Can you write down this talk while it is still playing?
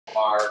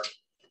our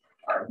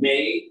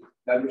May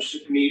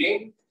membership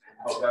meeting.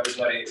 I hope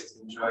everybody is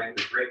enjoying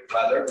the great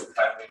weather. We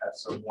finally have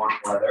some warm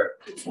weather.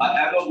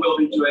 Emma will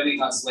be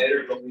joining us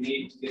later, but we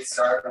need to get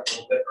started a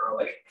little bit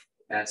early.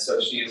 And so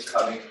she is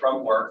coming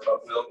from work,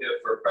 but we'll give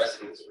her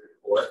president's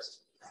report.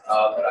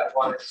 But I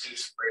wanted to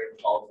bring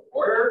the call to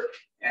order.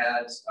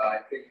 And I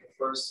think the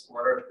first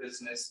order of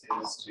business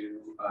is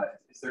to,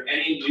 is there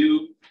any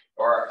new,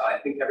 or I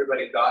think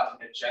everybody got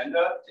an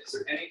agenda. Is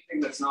there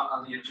anything that's not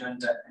on the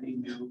agenda, any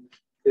new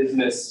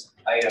business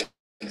items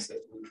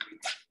that we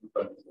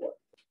put on the board?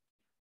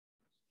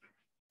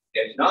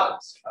 If not,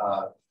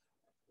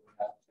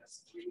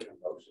 we have a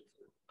motion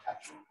for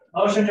action.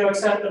 Motion to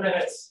accept the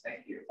minutes.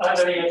 Thank you.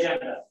 Under the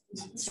agenda.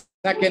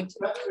 Second.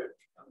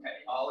 Okay,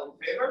 all in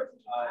favor?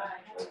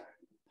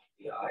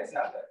 The ayes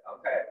have it.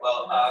 Okay,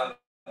 well,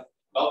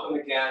 welcome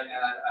again. And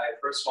I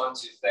first want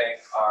to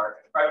thank our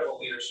incredible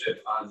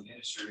leadership on the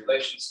Industry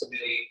Relations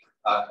Committee,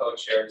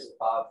 co-chairs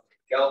Bob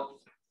Gelber,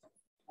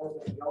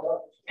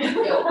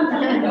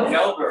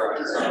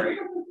 I'm sorry.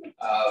 I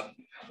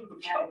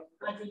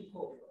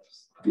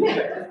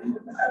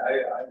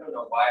don't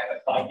know why I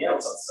thought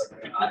yes.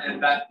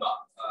 And that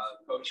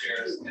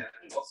co-chairs,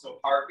 and also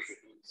Harvey,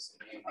 who's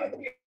the name if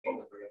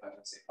I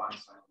would say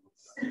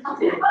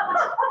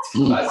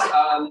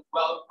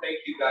well, thank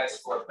you guys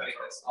for putting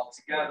this all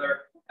together,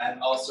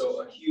 and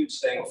also a huge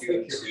thank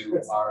you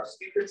to our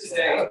speaker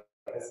today,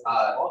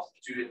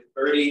 Judy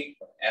Berdy,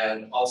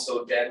 and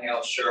also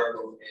Danielle Scher,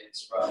 who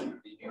is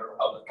from the New York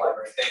Public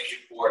Library. Thank you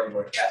for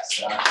your guests.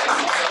 Thank you so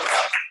much.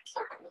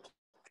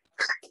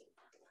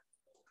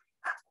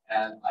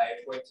 And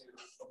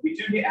we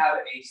do have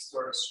a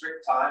sort of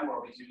strict time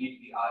where we do need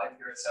to be out of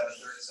here at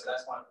 7:30, so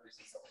that's one of the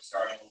reasons that we're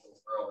starting a little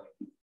early.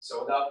 So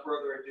without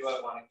further ado,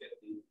 I want to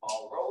get the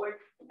ball rolling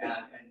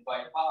and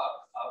invite Bob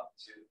up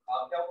to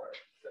Bob Gelber.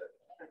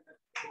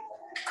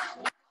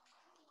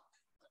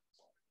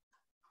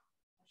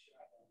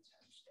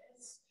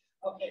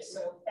 Okay,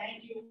 so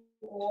thank you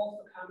all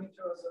for coming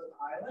to Roosevelt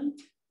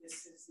Island.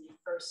 This is the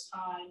first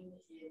time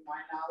in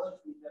my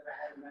knowledge we've ever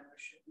had a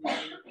membership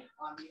meeting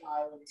on the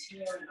island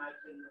here, and I've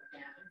been with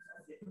GANYC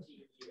for 15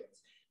 years.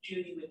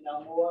 Judy would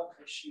know more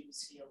because she was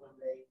here when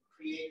they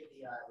created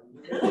the island.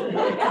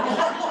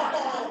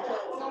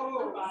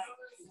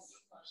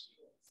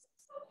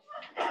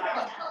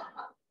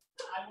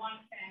 I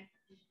want to thank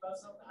the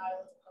Roosevelt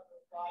Island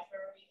Public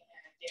Library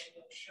and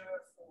Danielle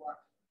Scher for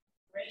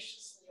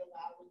graciously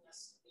allowing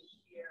us to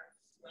be here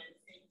when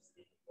things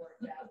didn't work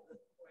out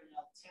with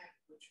Tech,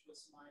 which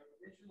was my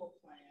original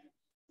plan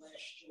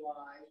last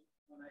July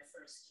when I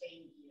first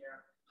came here,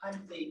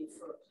 hunting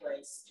for a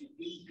place to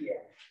be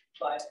here.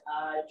 But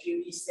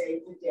Judy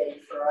saved the day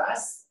for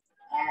us,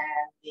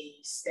 and the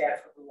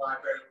staff of the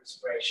library was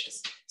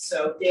gracious.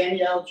 So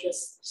Danielle,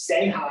 just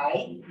say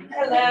hi.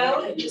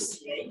 Hello. Yes,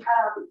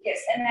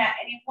 and at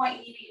any point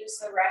you need to use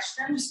the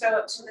restroom, just go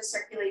up to the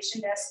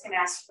circulation desk and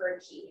ask for a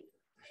key.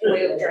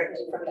 We'll direct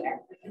you from there.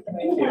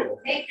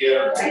 Thank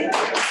you. Thank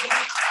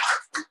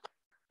you.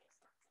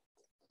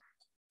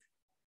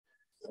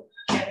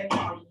 Kevin,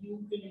 are you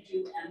going to do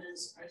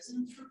Emma's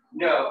president's report?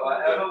 No,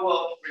 Emma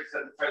will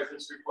present the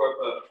president's report,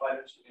 but why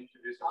don't you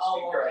introduce our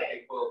speaker? Okay. I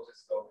think we'll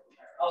just go from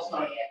there.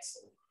 Okay,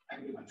 excellent. I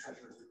can do my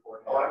treasurer's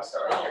report. Oh, I'm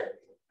sorry. Oh.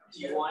 Do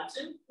you want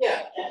to?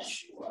 Yeah. Yeah,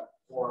 sure.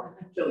 For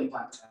killing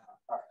time.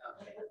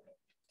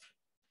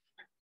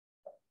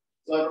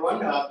 So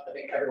everyone, I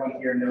think everyone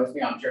here knows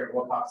me. I'm Jared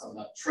Wilcox. I'm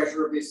the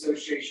treasurer of the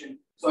association.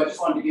 So I just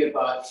wanted to give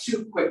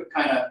two quick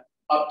kind of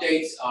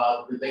updates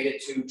related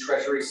to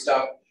treasury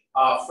stuff.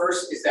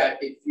 First is that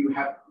if you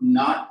have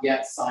not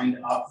yet signed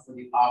up for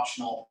the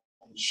optional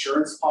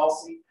insurance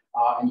policy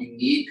and you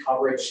need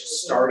coverage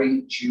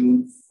starting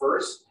June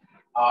 1st,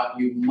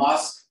 you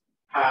must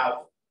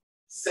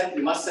send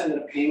in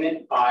a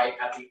payment by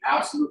at the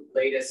absolute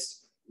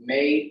latest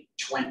May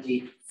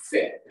 25th.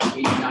 If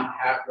you do not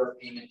have your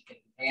payment in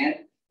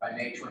hand by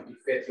May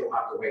 25th, you'll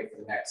have to wait for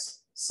the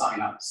next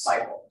sign-up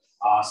cycle.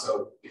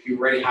 So if you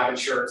already have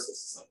insurance, this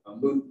is a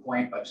moot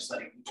point, but just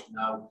letting people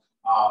know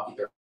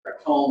either at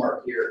home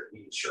or here in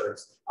the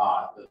insurance,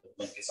 the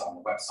link is on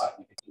the website.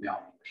 You can email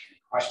me with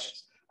any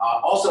questions.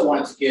 Also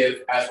wanted to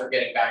give, as we're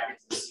getting back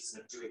into the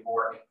season of doing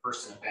more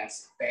in-person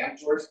events and fan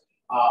tours,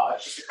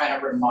 just a kind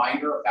of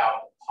reminder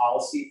about the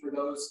policy for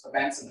those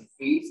events and the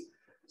fees.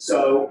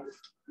 So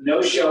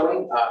no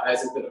showing,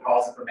 as has been the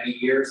policy for many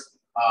years,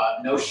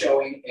 no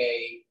showing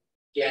a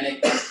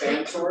GANYC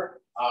fan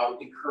tour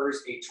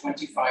incurs a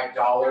 $25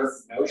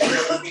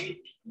 no-show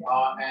fee.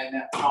 And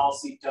that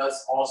policy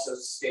does also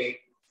state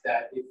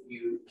that if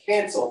you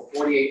cancel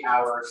 48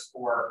 hours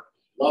or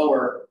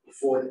lower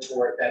before the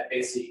tour, that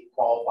basically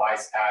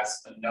qualifies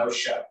as a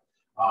no-show.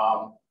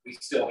 We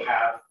still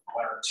have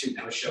 1 or 2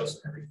 no-shows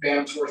for every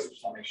fan tour, so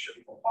just want to make sure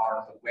people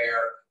are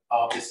aware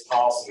of this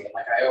policy. And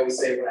like I always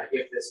say when I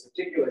give this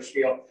particular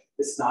spiel,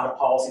 this is not a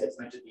policy that's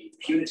meant to be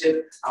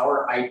punitive.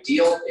 Our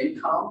ideal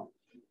income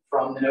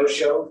from the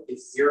no-show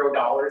is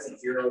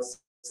 $0.00.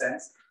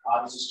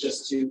 This is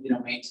just to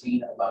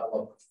maintain a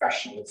level of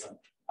professionalism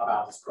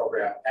about this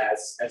program.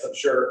 As I'm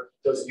sure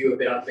those of you who have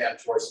been on FAM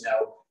tours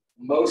know,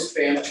 most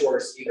FAM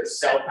tours either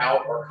sell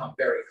out or come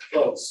very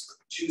close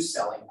to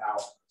selling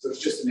out. So it's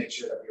just to make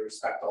sure that we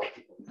respect all the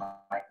people who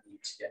might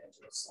need to get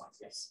into those slots.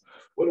 Yes.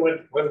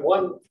 When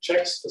one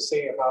checks to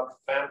see about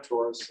FAM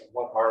tours and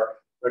what our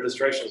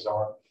registrations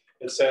are,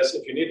 it says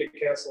if you need to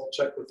cancel,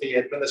 check with the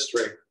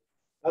administrator.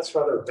 That's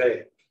rather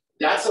vague.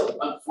 That's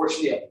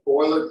Unfortunately a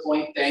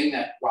boilerplate thing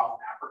that Wild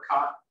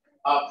Apricot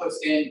puts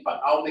in,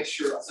 but I'll make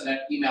sure I'll send an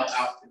email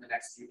out in the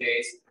next few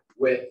days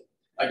with,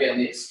 again,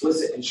 the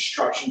explicit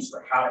instructions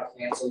for how to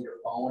cancel your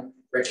own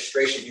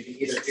registration. You can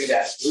either do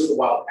that through the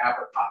Wild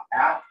Apricot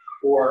app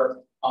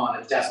or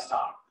on a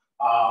desktop.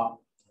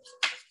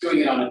 Doing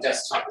it on a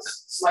desktop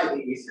is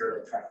slightly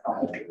easier than trying to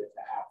follow with the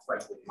app,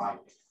 frankly, in my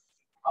opinion.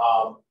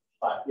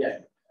 But yeah,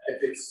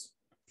 if it's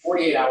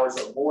 48 hours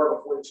or more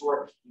before the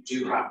tour, you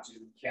do have to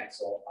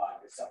cancel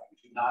yourself. You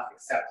do not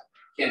accept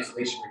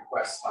cancellation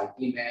requests by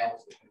email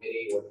to the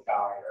committee or the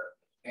guide or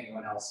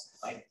anyone else.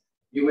 Like,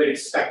 you would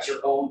expect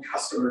your own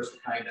customers to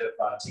kind of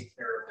take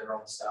care of their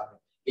own stuff,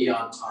 be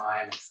on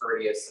time, and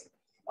courteous,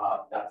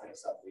 that kind of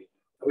stuff.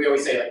 We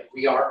always say, like,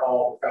 we are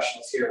all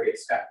professionals here. We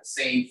expect the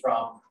same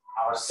from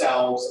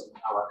ourselves and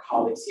our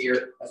colleagues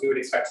here as we would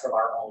expect from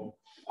our own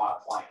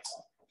clients.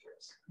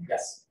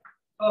 Yes.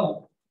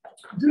 Oh,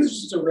 this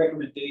is just a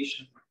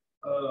recommendation.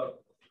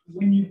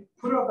 When you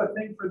put up a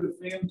thing for the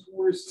FAM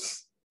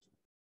tours,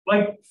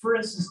 like for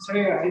instance,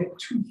 today I had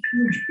 2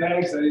 huge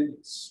bags I didn't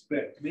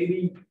expect.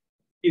 Maybe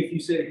if you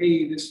said,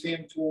 hey, this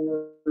FAM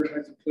tour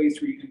has a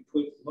place where you can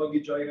put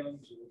luggage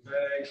items or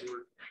bags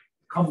or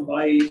come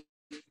light,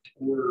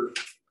 or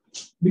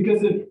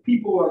because if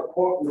people are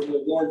caught with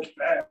a large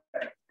bag,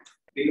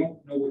 they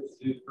don't know what to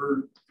do.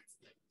 Or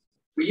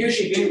we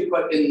usually do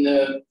put in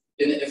the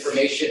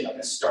information like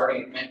a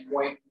starting and end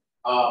point,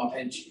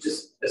 and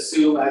just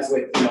assume, as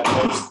with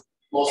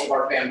most of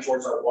our FAM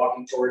tours are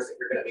walking tours, that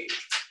you're going to be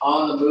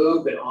on the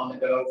move and on the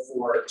go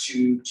for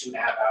 2.5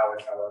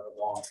 hours, however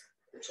long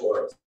the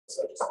tour is.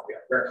 So just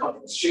wear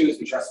comfortable shoes,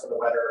 be dressed for the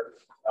weather,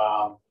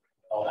 all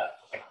that.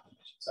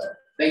 So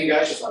thank you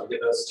guys. Just want to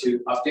give those 2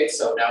 updates.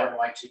 So now we're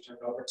going to turn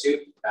it over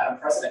to Madam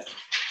President.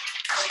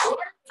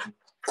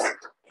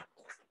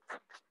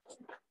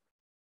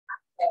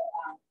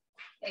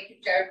 Thank you,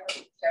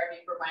 Jeremy,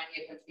 for reminding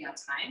me of being on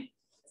time,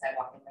 because I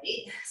walked in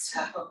late.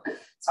 So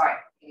sorry,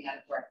 getting out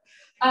of work.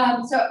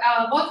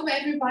 Welcome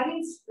everybody.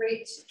 It's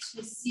great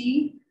to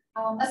see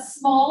a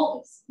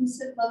small,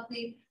 exclusive,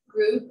 lovely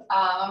group.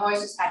 I'm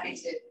always just happy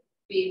to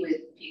be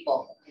with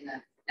people in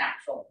a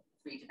natural,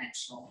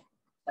 3-dimensional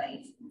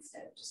plane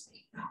instead of just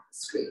being on the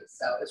screen.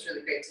 So it's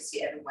really great to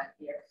see everyone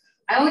here.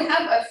 I only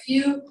have a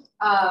few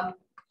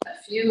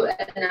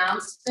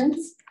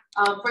announcements.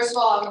 First of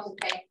all, I want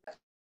to thank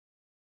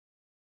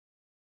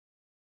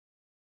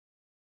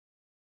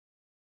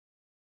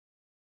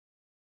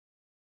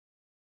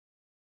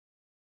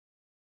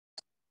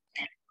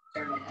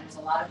and it was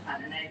a lot of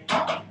fun, and I think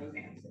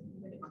programs that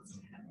everybody wants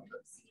to have a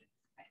look see.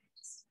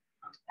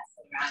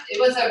 It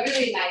was a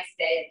really nice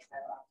day.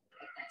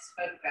 Nice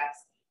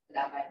photographs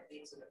without my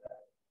being sort of a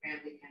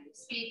family kind of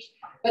speech,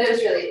 but it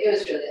was really a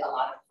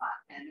lot of fun,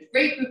 and a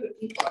great group of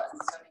people.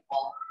 And Stoney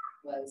Hall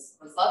was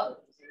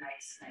lovely. It was a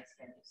nice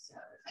venue, so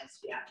it was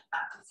nice to be out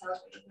and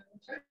celebrating with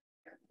the church.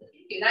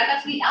 And I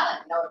got to meet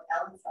Ellen. No,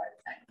 Ellen started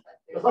kind of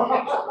like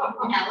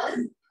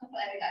Ellen.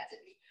 I got to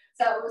meet.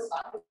 So it was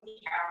fun.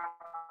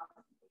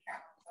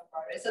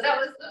 So that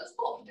was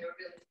cool. They were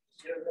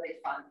really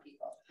fun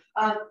people.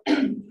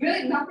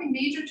 Really nothing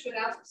major to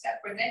announce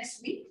except for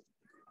next week.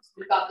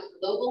 We've got the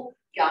Global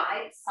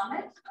Guide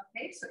Summit.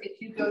 Okay, so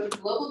if you go to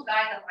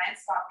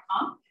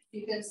globalguidealliance.com,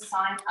 you can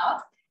sign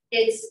up.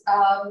 It's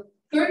 $30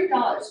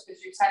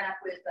 because you sign up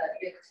with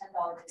you get a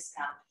 $10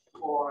 discount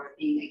for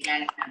being a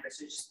GANYC member.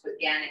 So just put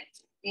GANYC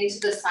into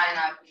the sign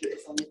up.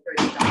 It's only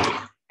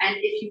 $30. And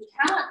if you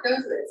cannot go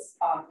to this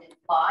in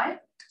live,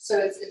 so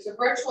it's a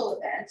virtual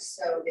event.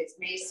 So it's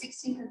May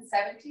 16th and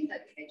 17th,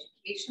 that's the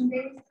education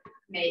days.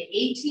 May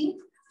 18th,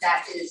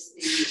 that is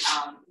the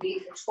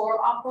Meet the Tour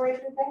Operator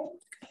Day.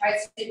 Right,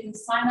 so you can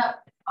sign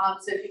up.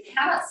 So if you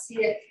cannot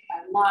see it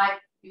live,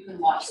 you can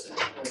watch the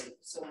recording.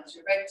 So once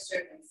you're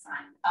registered and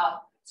signed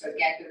up, so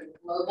again, go to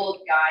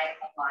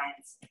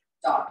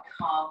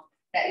globalguidealliance.com.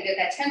 That you get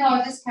that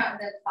 $10 discount,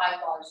 and then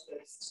 $5 goes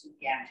to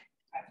GANYC.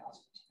 $5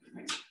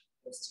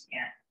 goes to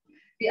GANYC.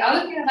 The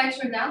other thing I'd like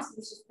to announce, and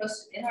this was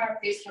posted in our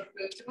Facebook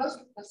group, the most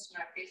was posted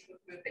in our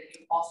Facebook group, and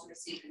you also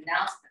received an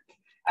announcement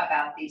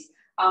about these.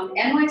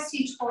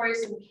 NYC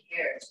Tourism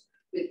Cares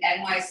with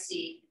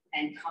NYC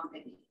and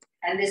Company.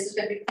 And this is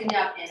going to be cleaning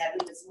up in, I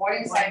believe it's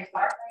Morningside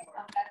Park.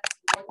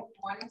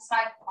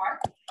 Morningside Park.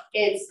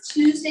 It's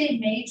Tuesday,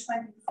 May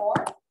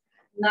 24th,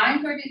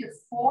 9:30 to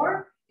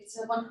 4. It's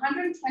a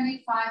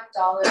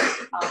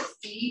 $125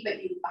 fee, but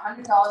 $100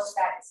 of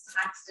that is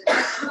tax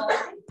deductible.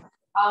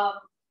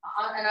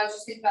 And I was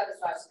just thinking about this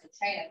when I was in the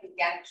train. I think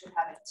GANYC should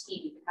have a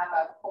team. You can have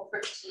a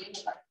corporate team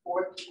of like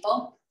 4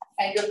 people,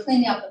 and you're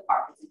cleaning up the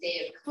park. It's a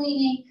day of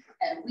cleaning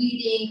and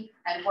weeding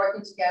and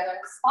working together.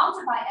 It's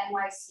sponsored by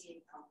NYC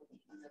and Company.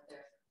 And the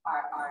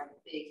our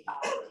big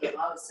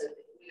DMO. So,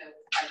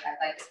 I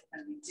like it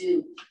when we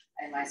do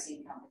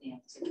NYC company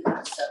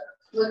activities. So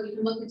you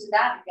can look into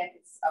that. Again,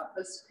 it's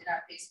posted in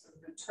our Facebook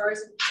group,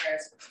 Tourism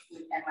Affairs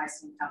with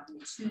NYC Company,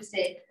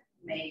 Tuesday,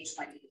 May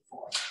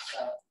 24th.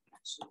 So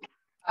actually,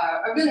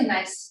 a really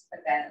nice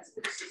event. It's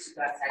good to see you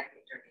go outside and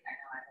get dirty. I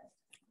know I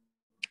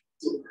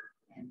don't.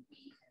 And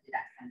we do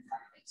that kind of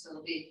fun thing. So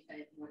it'll be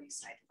a morning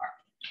side park.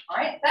 All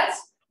right,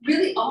 that's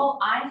really all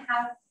I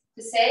have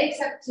to say,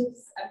 except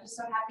I'm just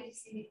so happy to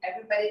see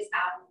everybody's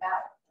out and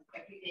about.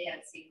 Every day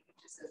I'm seeing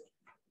pictures of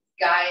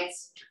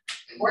guides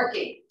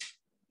working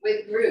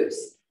with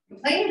groups,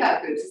 complaining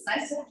about groups. It's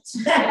nice to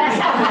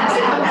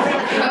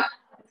right?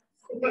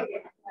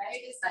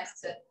 It's nice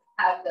to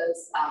have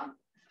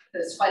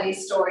those funny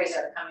stories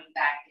are coming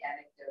back, the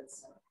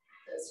anecdotes, and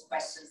those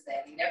questions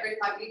that you never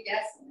thought you'd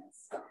guess, and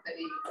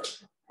somebody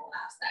will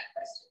ask that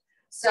question.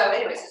 So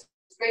anyways,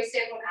 it's great to see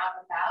everyone out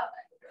and about.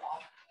 I hope you're all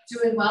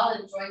doing well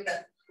and enjoying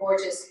the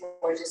gorgeous,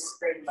 gorgeous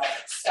spring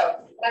weather.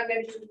 So what I'm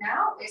going to do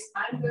now is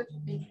I'm going to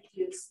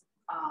introduce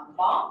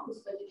Bob,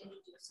 who's going to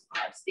introduce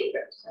our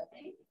speakers.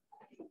 Okay.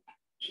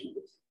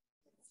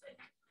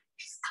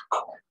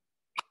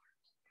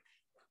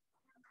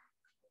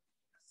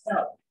 So,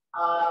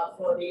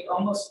 for the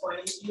almost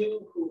 20 of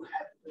you who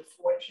have the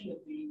fortune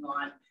of being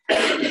on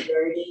Judy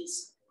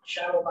Berdy's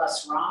shuttle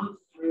bus run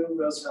through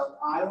Roosevelt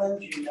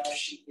Island, you know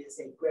she is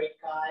a great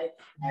guide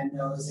and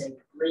knows a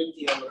great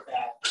deal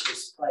about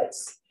this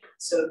place.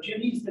 So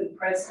Judy's been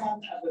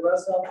president of the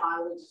Roosevelt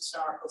Island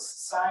Historical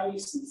Society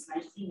since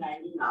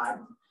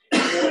 1999,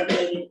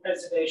 coordinating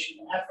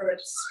preservation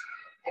efforts,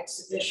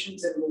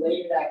 exhibitions, and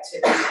related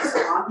activities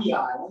on the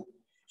island.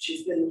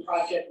 She's been the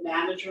project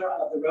manager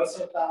of the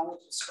Roosevelt Island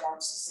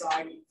Historical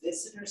Society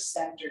Visitor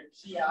Center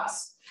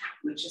kiosk,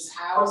 which is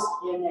housed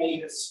in a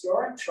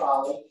historic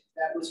trolley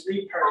that was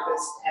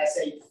repurposed as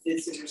a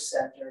visitor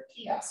center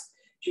kiosk.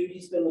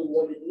 Judy's been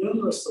awarded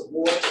numerous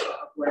awards for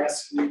her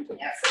grassroots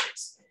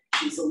efforts.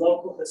 She's a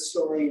local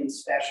historian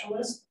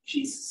specialist.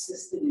 She's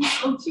assisted in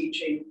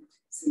co-teaching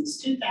since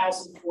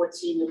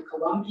 2014 at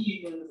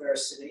Columbia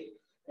University,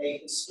 a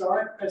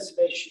historic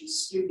preservation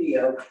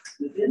studio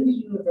within the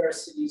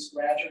university's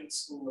Graduate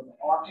School of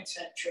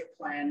Architecture,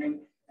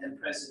 Planning, and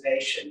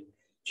Preservation.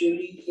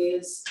 Judy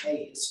is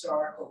a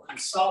historical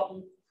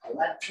consultant, a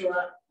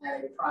lecturer,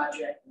 and a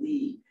project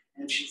lead,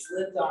 and she's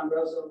lived on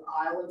Roosevelt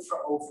Island for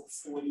over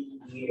 40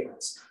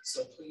 years.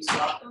 So please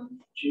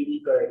welcome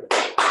Judy Berdy.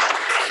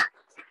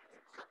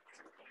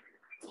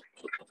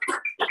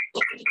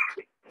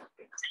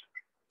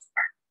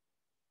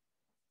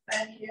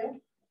 Thank you.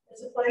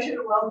 It's a pleasure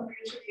to welcome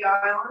you to the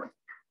island.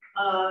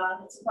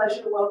 It's a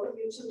pleasure to welcome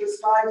you to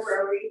this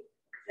library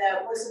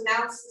that was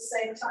announced the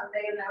same time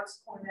they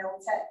announced Cornell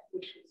Tech,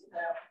 which was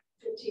about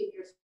 15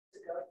 years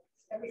ago.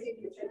 Everything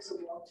here takes a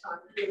long time.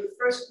 You're the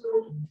first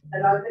group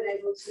that I've been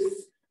able to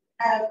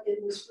have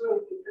in this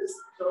group because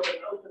the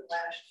building opened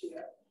last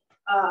year.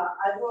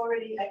 I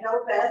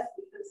know Beth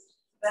because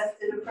Beth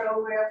did a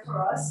program for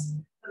us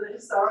for the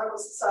Historical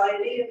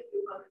Society a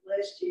few months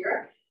last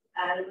year,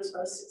 and it was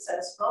most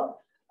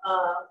successful.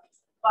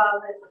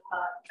 Bob and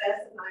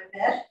Beth and I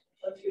met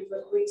a few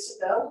weeks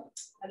ago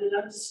at an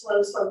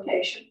undisclosed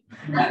location.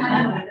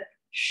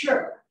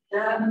 Sure.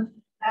 And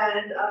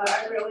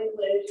I'm really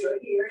glad you're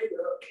here.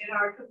 You're in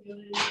our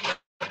community,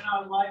 in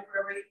our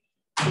library.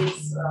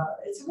 It's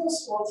a real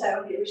small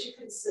town here, as you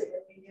can see.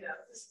 I mean, you know,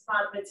 this is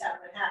not Midtown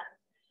Manhattan,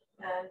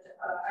 and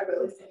I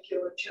really think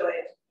you'll enjoy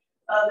it.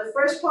 The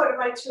first part of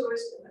my tour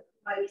is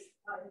my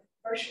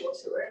virtual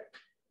tour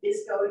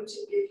is going to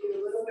give you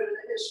a little bit of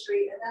the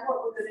history, and then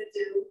what we're going to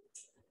do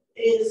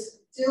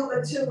is do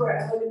a tour,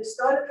 and we're going to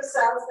start at the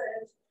south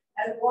end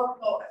and walk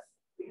north.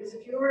 Because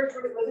if you were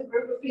with a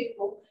group of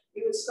people,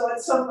 you would start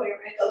somewhere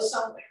and go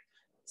somewhere.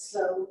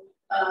 So,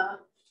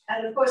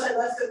 and of course, I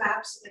left the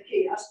maps in the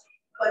kiosk,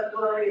 but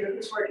Gloria,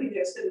 who's working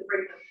there, is going to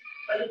bring them.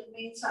 But in the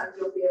meantime,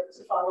 you'll be able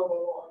to follow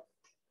along.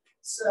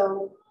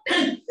 So,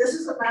 this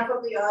is a map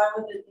of the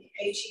island in the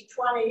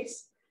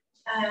 1820s,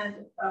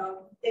 and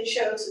it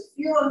shows a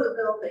few of the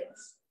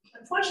buildings.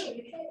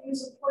 Unfortunately, you can't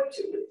use a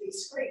pointer with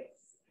these screens.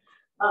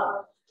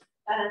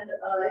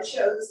 It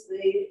shows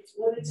the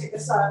lunatic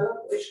asylum,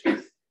 which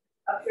is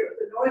up here at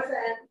the north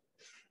end,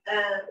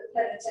 and the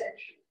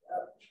penitentiary.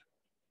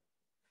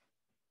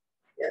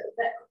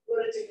 The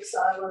lunatic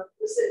asylum,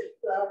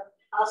 the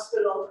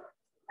hospital,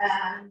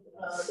 and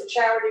the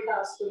charity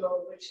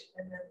hospital,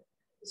 and then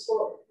this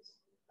whole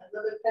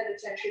another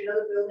penitentiary,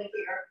 another building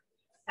here,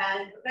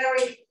 and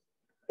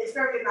it's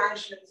very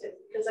imaginative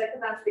because I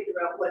cannot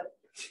figure out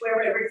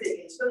where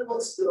everything is, but it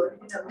looks good.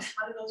 You know,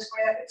 one of those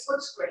graphics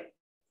looks great.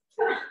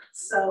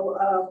 So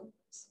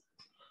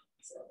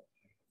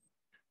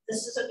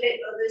this is a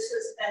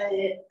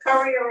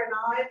Currier and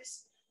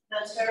Ives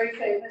that's very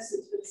famous.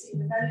 It's been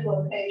seen in many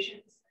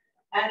locations,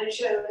 and it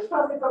shows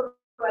probably from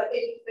about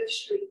 85th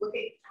Street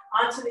looking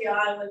onto the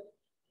island.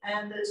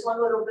 And there's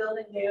one little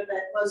building there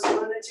that was a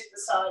lunatic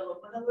asylum.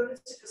 When the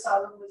lunatic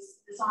asylum was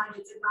designed,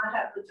 it did not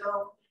have the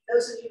dome.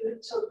 Those of you who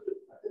took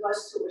the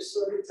bus tour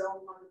saw the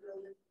dome on the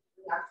building.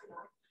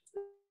 afternoon.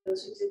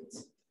 Those who didn't,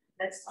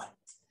 next time.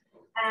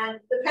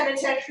 And the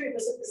penitentiary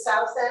was at the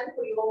south end.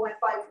 We all went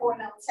by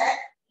Cornell Tech.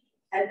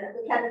 And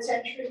the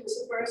penitentiary was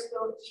the first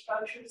built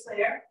structures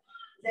there.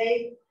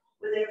 They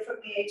were there from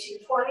the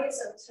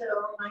 1820s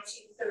until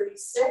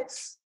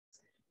 1936,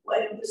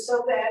 when it was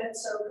so bad and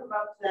so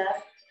corrupt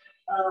that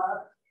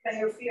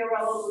Mayor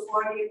Fiorello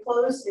LaGuardia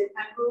closed it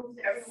and moved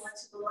everyone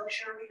to the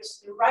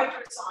luxurious New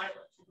Rikers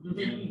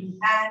Island.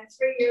 And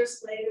 3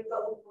 years later,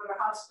 Golden Water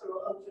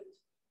Hospital opened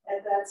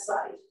at that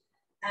site.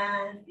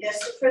 And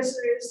yes, the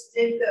prisoners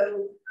did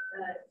go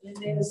in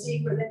their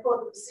zebra, they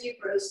called them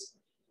zebras,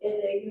 in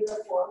their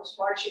uniforms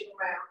marching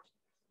around.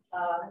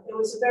 It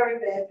was a very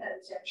bad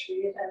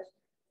penitentiary. It had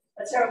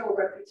a terrible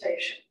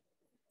reputation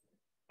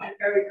and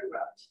very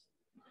corrupt.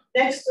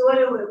 Next door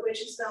to it,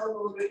 which is no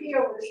longer here,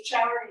 was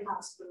Charity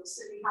Hospital,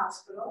 City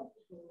Hospital,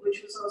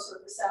 which was also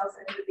at the south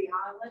end of the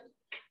island.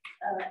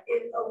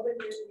 It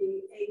opened in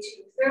the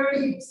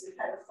 1830s. It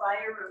had a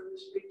fire and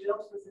was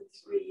rebuilt within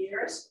 3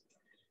 years.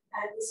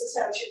 And this is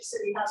how Chip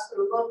City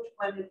Hospital looked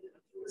when it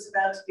was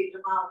about to be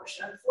demolished.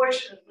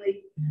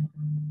 Unfortunately,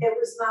 it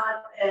was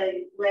not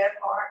a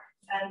landmark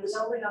and was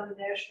only on the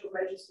National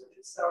Register of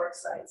Historic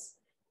Sites.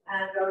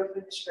 And our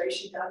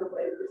administration got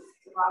away with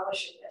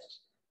demolishing it.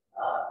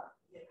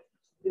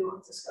 We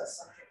won't discuss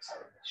some things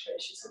our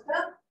administration said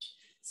that.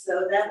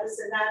 So that was,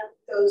 and that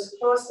goes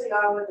across the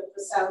island of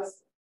the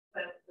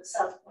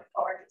South Point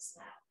Park is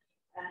now.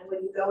 And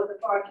when you go in the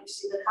park, you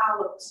see the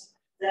columns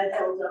that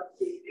held up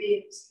the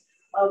beams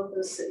of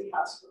the city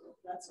hospital.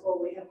 That's all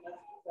we have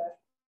left of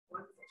that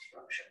wonderful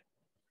structure.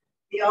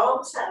 The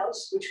Alms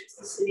House, which was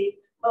the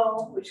city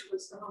home, which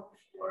was the home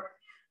for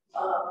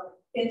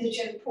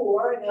indigent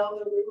poor and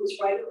elderly, was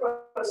right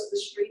across the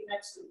street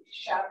next to the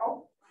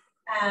chapel.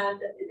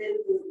 And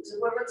it was a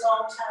women's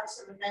alms house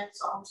and a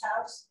men's alms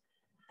house.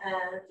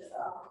 And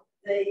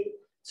they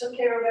took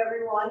care of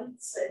everyone,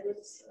 same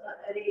as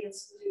any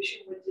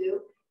institution would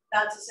do.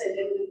 Not to say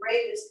they were the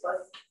greatest,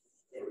 but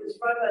it was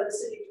run by the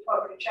City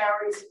Department of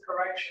Charities and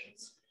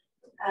Corrections.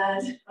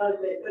 And a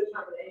good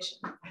combination.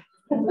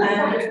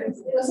 And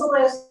it was the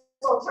last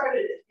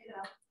alternative, you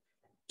know.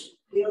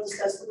 We'll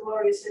discuss the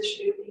glorious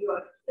history of New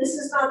York. This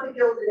is not the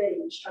Gilded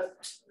Age,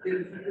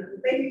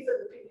 maybe for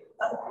the people,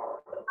 but not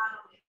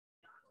only.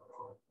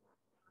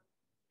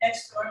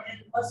 Next door, and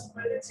it wasn't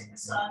Riveting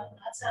Asylum.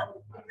 That's how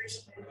we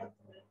originally looked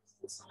at it. It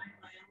was designed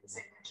by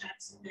Alexander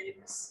Jackson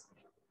Davis.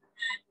 And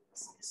it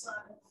was the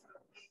asylum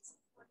from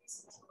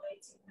 1820s until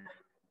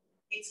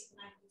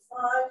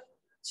 1895.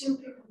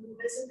 Two people who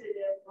visited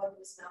it, one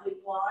was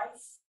Nellie Bly,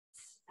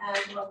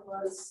 and one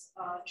was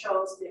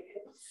Charles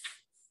Dickens.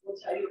 We'll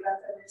tell you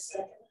about that in a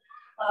second.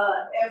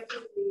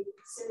 After the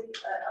city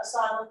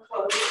asylum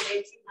closed in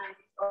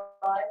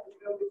 1895, the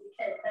building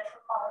became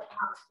Metropolitan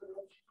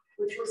Hospital,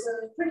 which was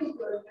a pretty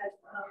good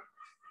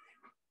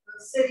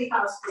city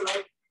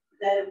hospital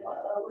that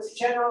was a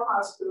general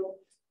hospital.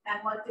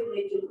 And one thing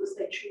they did was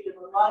they treated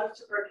a lot of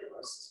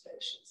tuberculosis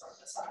patients on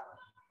this island.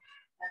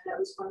 And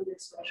that was one of their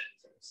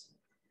specialties.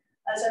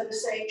 As I was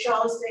saying,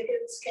 Charles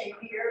Dickens came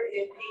here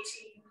in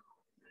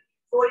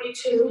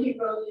 1842. He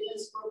wrote in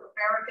his book,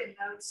 American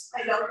Notes.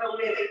 I don't know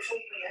where they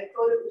took me. I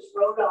thought it was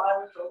Rhode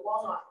Island or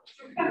Long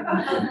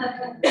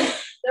Island.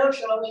 No,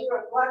 Charles, you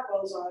were at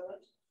Blackwell's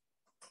Island.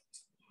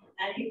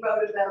 And he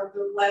wrote about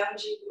the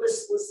lounging,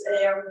 listless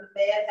air and the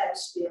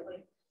madhouse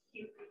feeling. He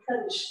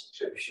cut his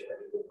trip short.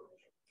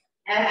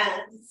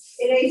 And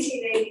in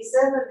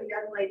 1887, a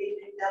young lady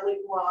named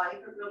Nellie Bly,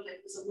 her real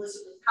name was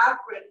Elizabeth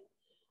Cochran,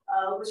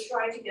 was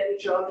trying to get a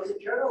job as a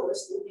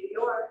journalist in New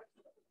York.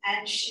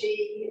 And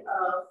she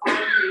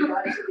finally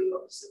got to the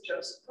office of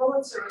Joseph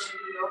Pulitzer in the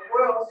New York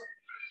World.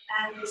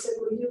 And he said,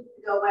 well, you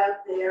can go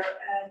out there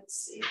and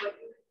see what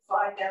you can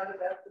find out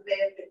about the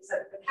bad things that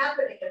have been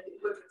happening at the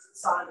Women's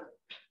Asylum.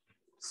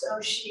 So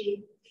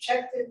she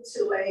checked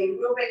into a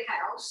rooming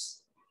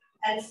house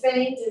and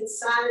feigned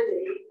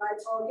insanity by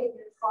talking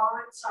in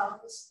foreign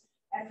tongues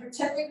and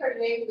pretending her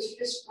name was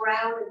Miss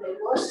Brown and they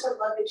lost her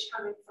luggage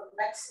coming from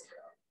Mexico.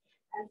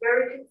 And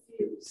very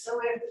confused. So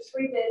after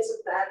 3 days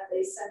of that,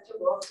 they sent her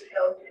off to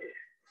Bellevue.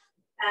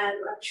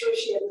 And I'm sure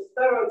she had a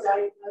thorough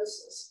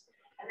diagnosis.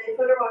 And they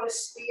put her on a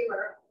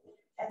steamer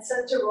and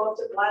sent her off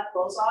to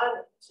Blackwell's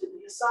Island, to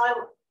the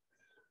asylum.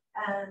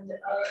 And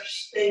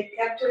they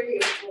kept her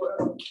here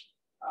for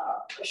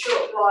a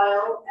short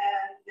while,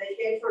 and they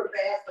gave her a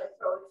bath by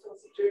throwing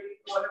filthy dirty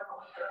water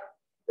on her.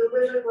 The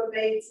women were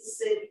made to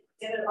sit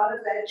on a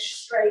bench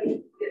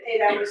straight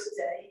 8 hours a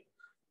day.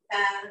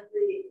 And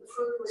the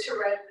food was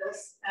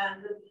horrendous,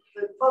 and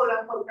the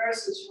quote-unquote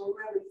nurses were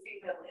really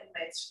female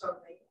inmates from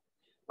the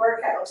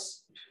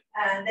workhouse,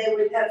 and they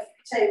would have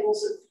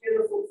tables of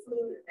beautiful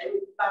food, and they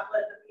would not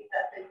let them eat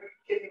that. They were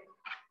giving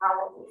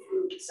horrible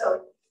food.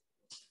 So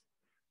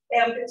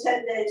after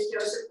 10 days,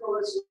 Joseph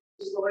Pulitzer's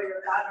lawyer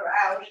got her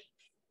out,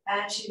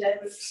 and she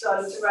then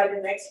started to write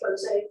an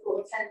expose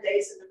called 10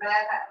 Days in the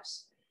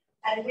Madhouse.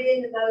 And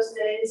being in those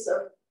days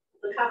of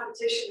the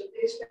competition of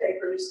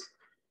newspapers,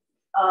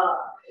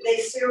 they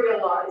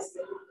serialized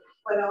it.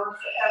 went on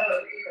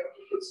forever,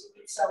 because you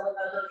could sell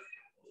another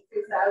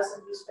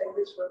 2,000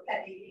 newspapers for a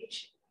penny each.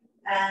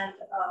 And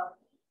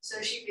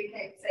so she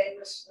became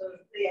famous for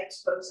the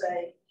expose.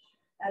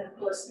 And of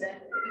course, then a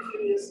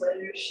few years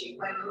later, she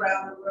went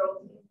around the world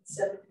in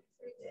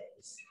 73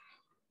 days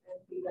and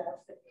beat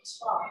out Phineas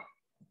Fogg.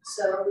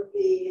 So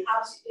the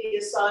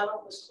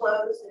asylum was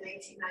closed in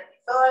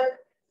 1895.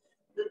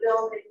 The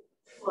building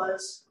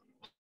was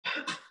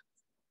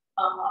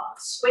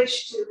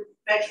switched to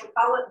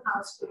Metropolitan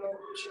Hospital,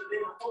 which had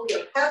been a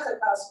homeopathic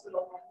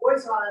hospital on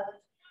Roosevelt Island,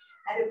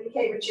 and it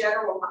became a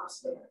general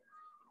hospital.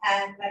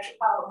 And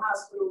Metropolitan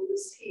Hospital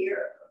was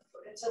here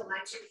until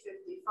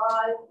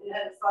 1955. It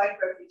had a fine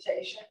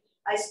reputation.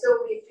 I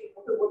still meet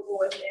people who were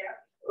born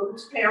there, or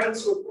whose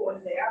parents were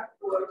born there,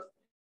 or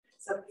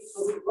some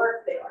people who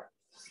worked there.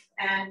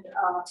 And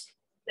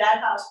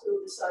that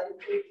hospital decided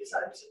to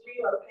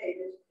relocate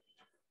it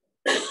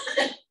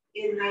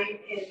in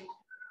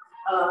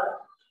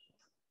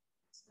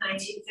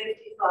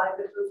 1955.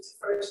 It moved to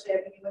First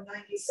Avenue and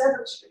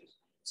 97th Street.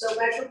 So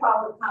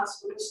Metropolitan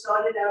Hospital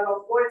started out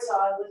on Ward's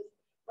Island,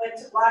 went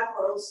to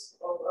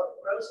Roosevelt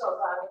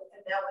Island,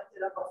 and now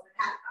ended up on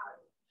Manhattan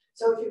Island.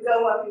 So if you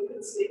go up, you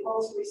can see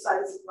all three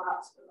sides of the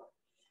hospital.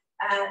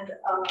 And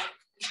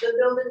the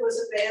building was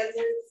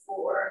abandoned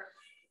for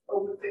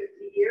over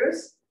 50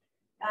 years.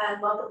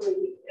 And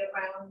luckily,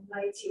 around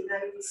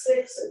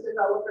 1996, a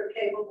developer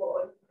came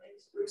aboard,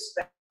 named Bruce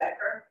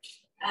Becker,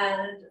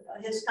 and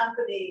his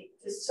company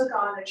just took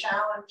on the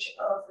challenge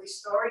of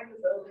restoring the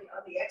building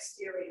on the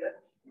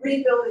exterior,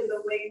 rebuilding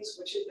the wings,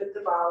 which had been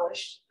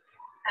demolished,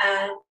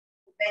 and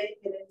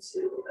making it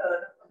into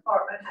an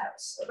apartment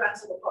house, a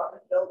rental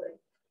apartment building.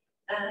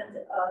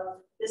 And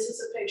this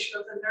is a picture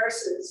of the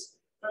nurses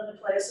from the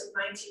class of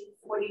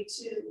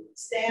 1942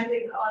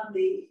 standing on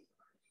the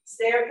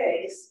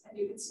staircase, and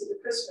you can see the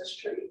Christmas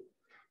tree.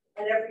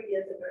 And every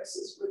year the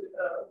nurses would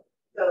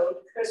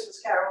go Christmas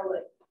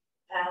caroling,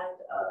 and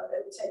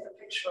they would take a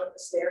picture on the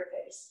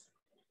staircase.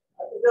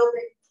 The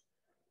building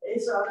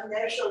is on the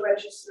National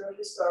Register of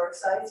Historic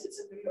Sites. It's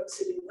a New York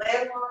City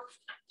landmark,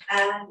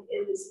 and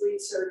it is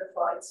LEED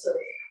certified. So,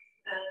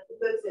 and the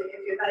good thing,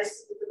 if you're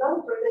nice to the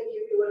developer, they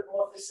give you an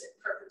office in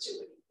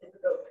perpetuity in the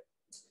building.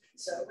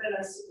 So we're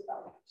nice to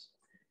development.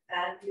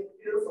 And you have a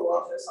beautiful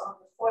office on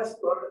the 4th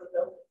floor of the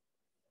building.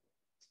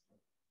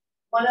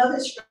 One other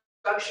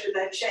structure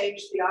that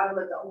changed the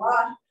island a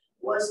lot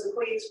was the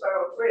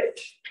Queensboro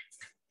Bridge.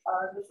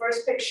 The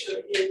first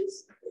picture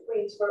is the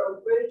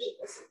Queensboro Bridge.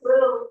 It's a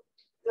little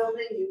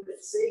building you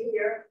can see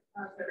here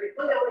very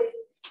clearly.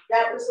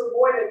 That was the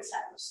warden's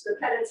house. The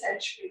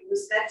penitentiary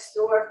was next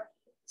door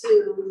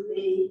to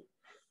the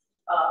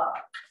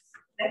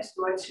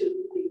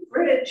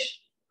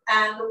bridge,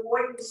 and the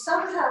warden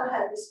somehow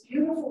had this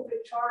beautiful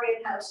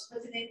Victorian house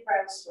with an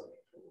in-ground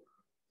swimming pool.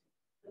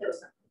 There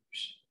was no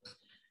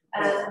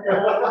and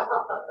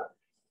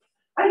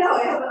I know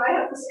I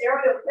have this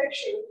aerial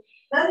picture.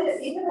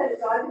 Even at a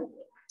diving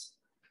board.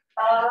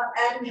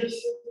 And the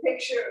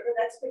picture, the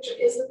next picture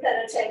is the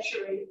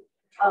penitentiary,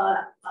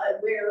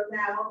 where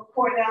now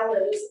Cornell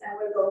is, and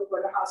we're going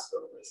where the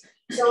hospital is.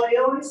 So I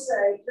always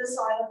say this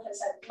island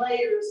has had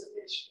layers of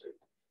history.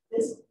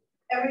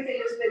 Everything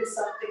has been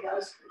something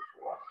else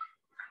before.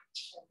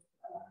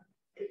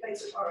 It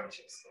makes it more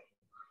interesting.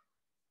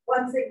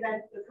 One thing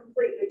that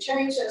completely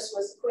changed us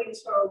was the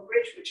Queensboro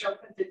Bridge, which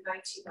opened in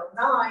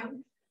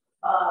 1909.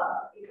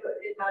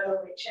 It not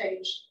only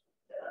changed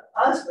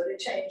us, but it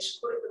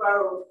changed the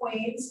borough of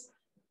Queens.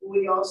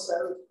 We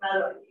also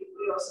developed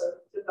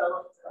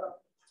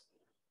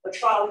the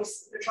trolley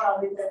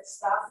that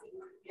stopped.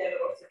 You could get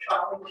off the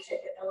trolley and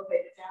take an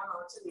elevator down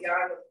onto the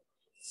island.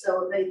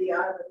 So it made the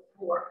island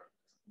more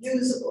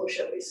usable,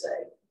 shall we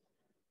say.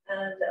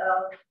 And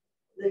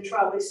the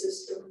trolley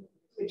system,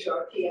 which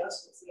are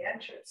kiosks, was the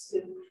entrance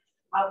to,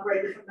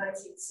 operated from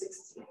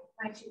 1968 to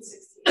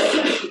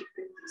 1957.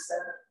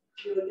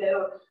 You would get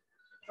on the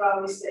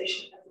trolley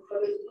station at the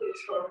foot of the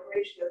Queensboro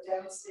Bridge, go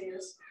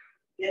downstairs,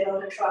 get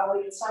on a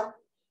trolley, and some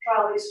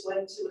trolleys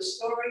went to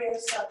Astoria,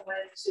 some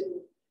went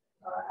to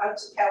out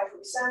to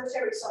Calvary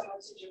Cemetery, some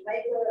went to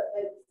Jamaica,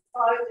 and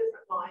 5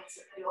 different lines,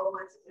 and they all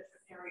went to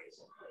different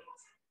areas of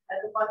Queens.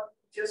 And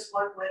just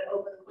one went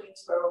over the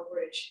Queensboro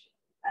Bridge,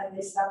 and they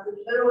stopped in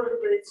the middle of the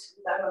bridge,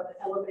 got on an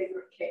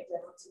elevator, and came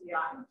down to the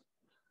island.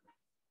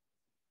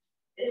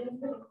 Any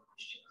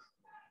questions?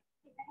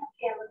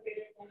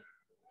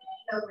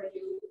 No, because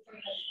you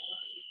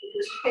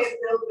can't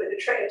build with the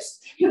trams.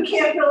 You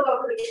can't build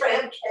over the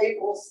tram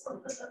cables.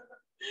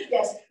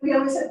 Yes, we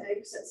always have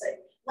neighbors that say,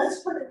 let's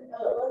put the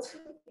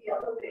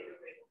elevator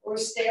ring or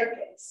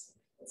staircase.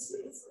 It's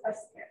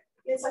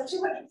like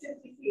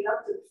 250 feet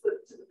up to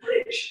the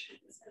bridge.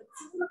 It's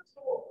not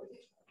tall.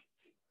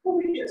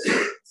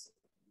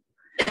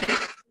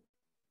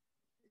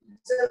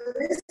 So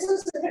this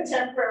is the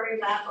contemporary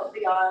map of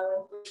the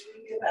island, which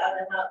we give out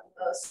in a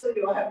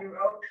studio. You'll have your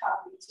own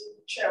copy to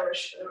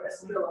cherish for the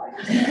rest of your life.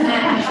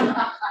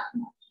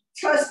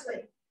 Trust me,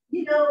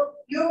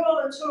 you're all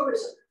in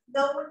tourism.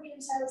 no one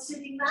gives out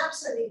city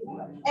maps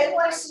anymore.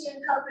 NYC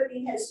and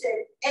Company has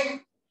said,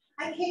 and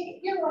I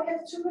can't, I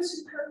have tourists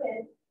who come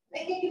in, I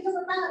can't give them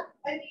a map.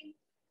 I mean,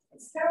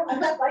 it's terrible. I'm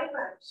not like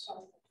maps.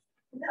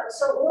 No,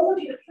 so all of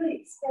you,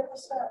 please get the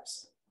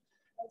steps.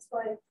 That's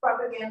my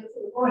propaganda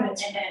for the morning.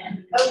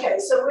 Okay,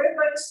 so we're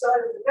going to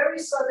start at the very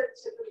southern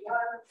tip of the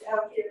island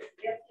out here at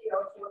the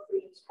FDR Fort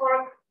Williams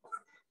Park.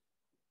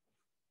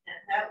 And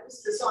that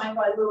was designed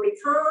by Louis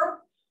Kahn.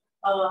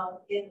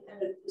 And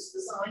it was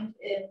designed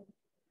in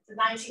the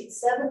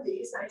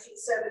 1970s,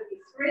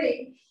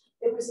 1973.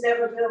 It was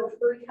never built.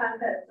 Louis Kahn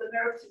had the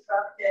nerve to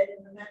drop dead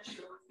in the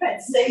Metro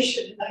Penn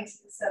Station in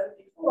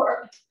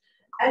 1974.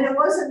 And it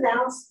was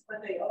announced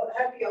when they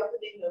had the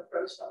opening of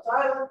Roosevelt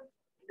Island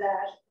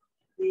that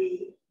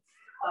the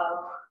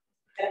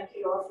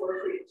FDR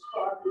Fort Williams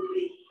Park would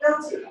be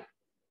built here.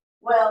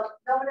 Well,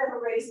 no one ever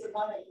raised the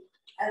money.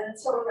 And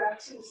until around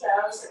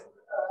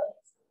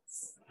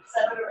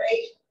 2007 or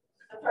 8,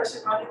 the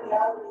person running the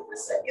island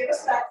said, give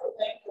us back the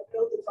bank to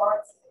build the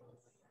park.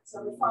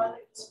 So we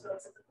finally was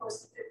built at the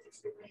cost of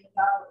 $53 million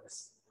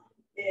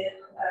in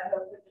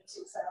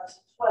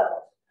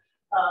 2012.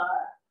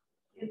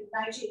 In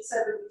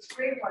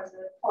 1973, when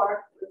the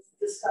park was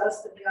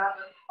discussed and the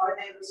island, our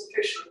name was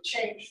officially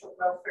changed from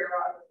Welfare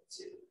Island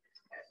to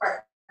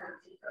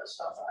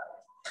Roosevelt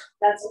Island.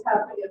 That's a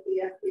copy of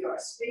the FDR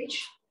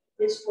speech,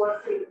 his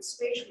Fort Freedom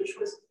speech, which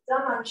was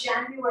done on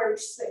January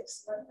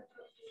 6th, I think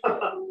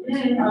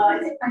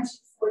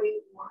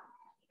 1941.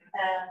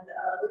 And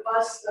the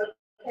bust of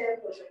him,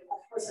 which of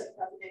course I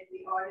can't name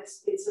the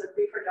artist, is a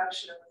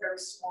reproduction of a very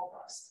small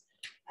bust.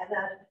 And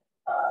that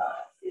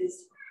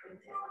is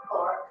in the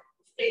park.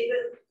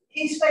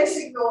 He's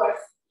facing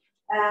north,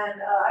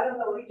 and I don't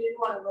know, we did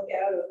want to look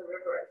out of the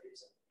river. And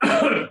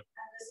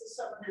this is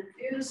some of the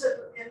views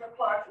in the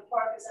park. The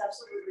park is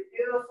absolutely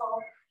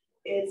beautiful.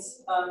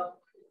 It's open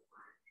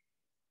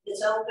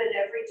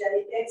every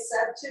day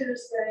except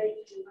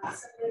Tuesday. Do not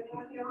send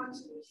anyone here on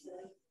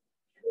Tuesday.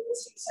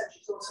 This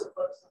reception is also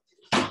closed on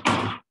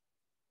Tuesday.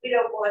 We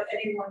don't want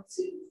anyone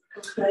to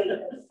complain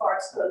that the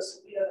park's closed,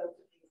 so we don't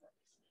open either.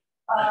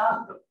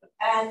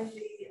 And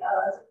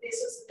this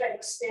is the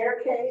famous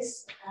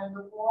staircase and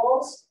the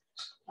walls,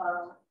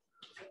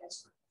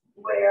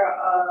 where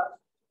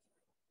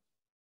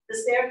the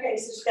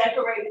staircase is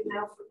decorated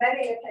now for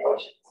many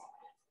occasions.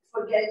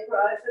 For Gay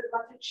Pride for the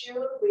month of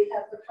June, we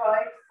have the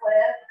Pride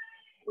flag.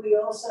 We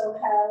also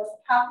have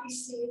poppy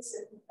seeds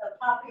and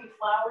poppy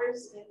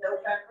flowers in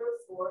November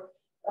for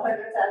the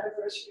 100th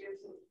anniversary of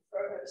the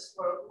First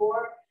World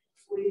War.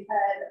 We've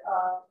had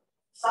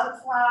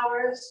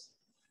sunflowers.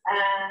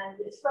 And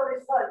it's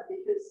really fun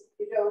because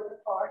you go in the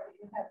park and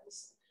you have the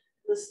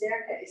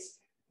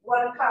staircase.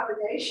 One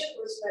accommodation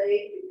was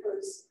made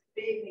because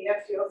being the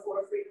FDR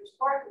Fort Freedoms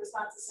Park, it was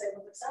not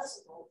disabled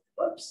accessible.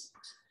 Oops.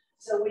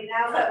 So we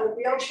now have a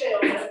wheelchair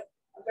lift,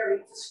 a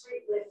very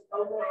discreet lift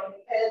over on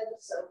the head,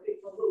 so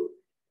people who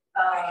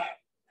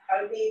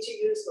need to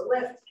use the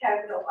lift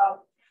can go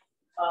up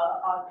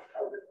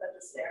over the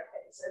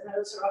staircase. And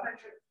those are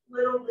 100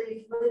 little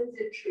leaf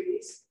linden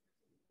trees,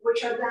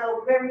 which are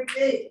now very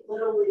big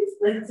little leaf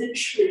linden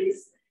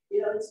trees.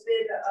 It's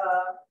been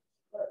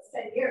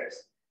 10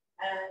 years,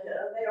 and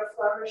they are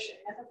flourishing.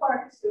 And the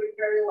park is doing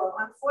very well.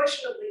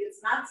 Unfortunately,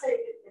 it's not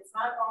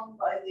owned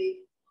by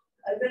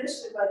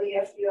administered by the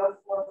FDR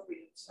Fort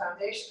Freedoms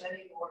Foundation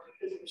anymore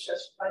because it was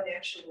just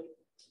financially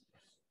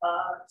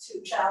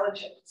too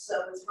challenging.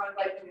 So it's run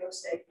by New York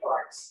State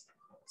Parks.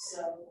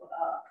 So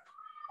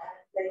and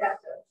they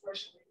have to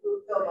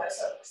unfortunately go by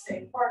some of the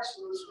state parks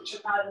rules, which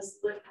are not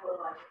as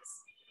liberal and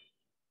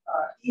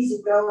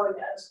easy going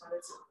as when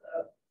it's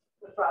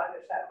the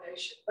private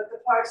foundation. But the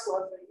park's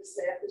lovely, the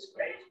staff is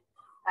great,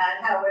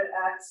 and Howard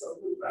Axel,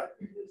 who's the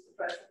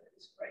president,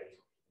 is great.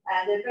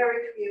 And they're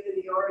very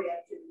community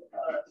oriented.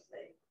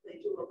 They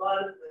do a lot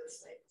of those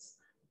things.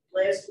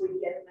 Last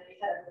weekend they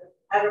had an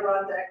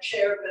Adirondack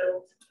chair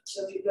built.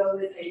 So if you go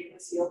in there, you can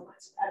see all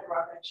kinds of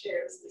Adirondack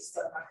chairs this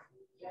summer.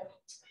 Yeah.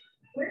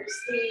 Where's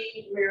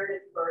the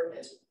Meredith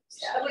Berman?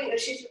 Oh, wait, here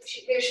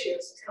she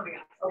is coming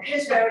up. Oh,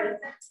 here's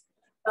Meredith.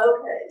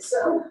 Okay,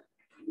 so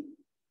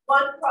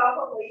one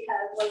problem we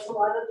had was a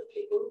lot of the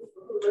people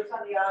who lived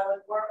on the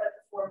island were at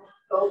the former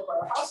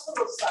Goldwater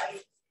Hospital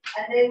site,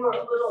 and they were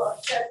a little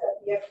upset that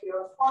the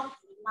FDR Park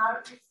did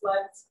not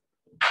reflect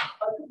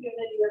a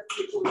community of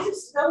people with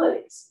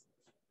disabilities.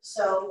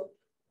 So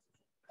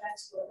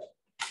that's good.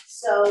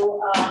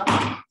 So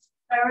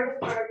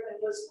Meredith Bergman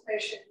was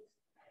commissioned,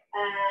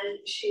 and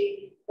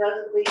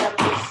we have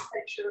this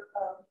picture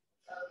of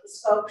the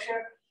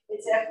sculpture.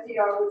 It's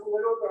FDR with a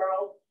little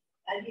girl,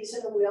 and he's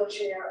in a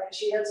wheelchair, and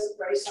she has a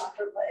brace on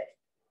her leg.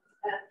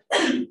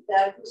 And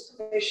that was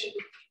commissioned,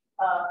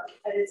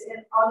 and it's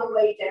on the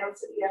way down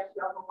to the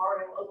FDR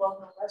Memorial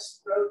along the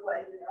west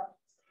roadway there.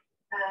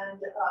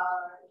 And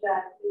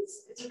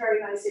it's a very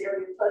nice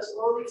area. Plus,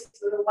 all these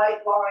little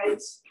white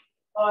lines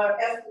are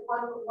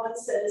one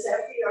says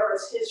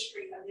FDR's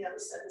history, and the other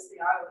says the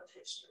island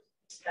history.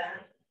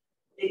 And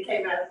it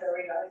came out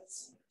very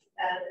nice.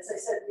 And as I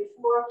said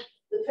before,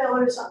 The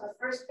pillars on the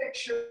first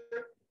picture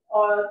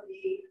are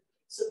the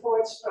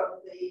supports from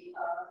the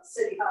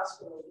city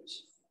hospital,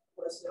 which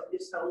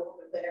is no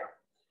longer there.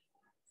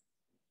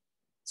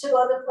 Two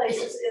other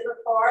places in the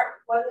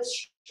park. One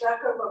is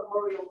Strecker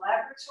Memorial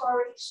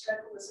Laboratory.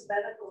 Strecker was a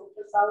medical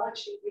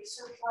pathology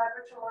research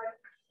laboratory,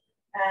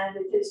 and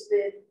it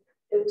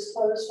was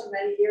closed for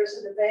many years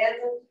and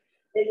abandoned.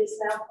 It is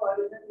now part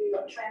of the New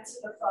York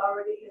Transit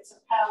Authority. It's a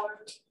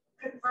power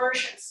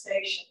conversion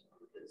station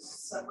because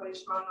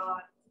subways run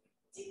on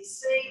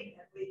DC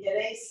and we get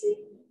AC,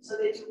 so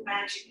they do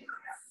magic in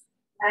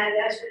there. And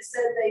as we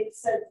said, the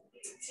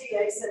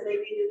TA said they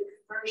needed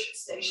a conversion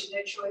station.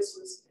 Their choice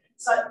was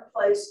Sutton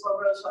Place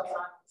or Roosevelt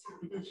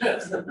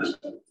Island.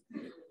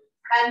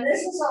 And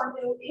this is our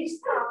new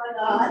East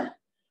Promenade.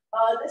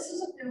 This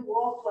is a new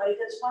walkway.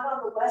 There's one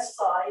on the west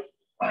side,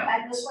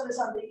 and this one is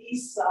on the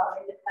east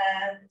side.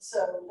 And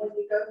so when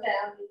you go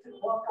down, you can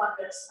walk on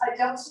this. I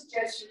don't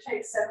suggest you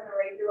take 7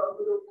 or 8-year-old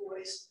little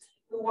boys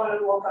who want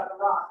to walk on the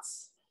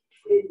rocks.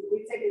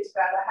 We think it's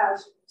bad a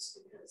hazard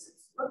because it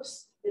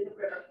looks in the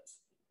river.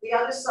 The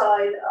other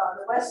side,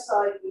 the west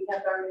side, we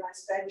have very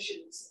nice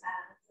benches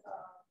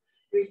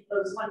and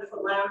those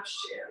wonderful lounge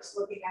chairs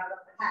looking out on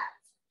the hat.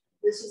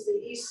 This is the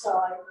east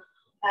side,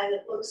 and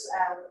it looks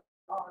out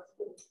on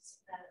Queens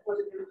and for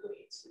the new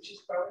Queens, which is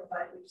growing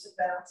by leaps and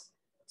bounds.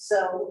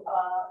 So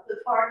the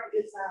park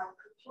is now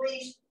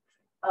complete.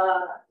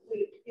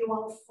 You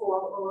won't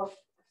fall off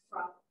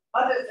from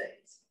other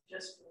things,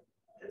 just from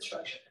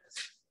construction.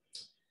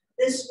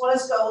 This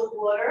was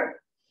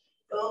Goldwater.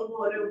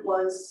 Goldwater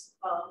was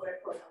where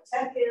Cornell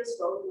Tech is.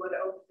 Goldwater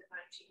opened in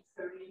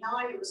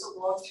 1939. It was a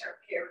long-term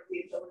care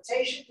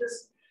rehabilitation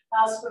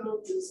hospital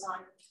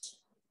designed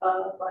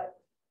by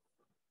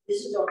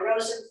Isidore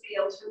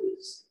Rosenfield, who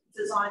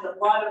designed a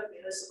lot of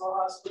municipal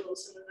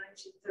hospitals in the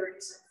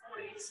 1930s and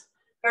 40s.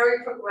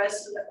 Very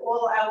progressive,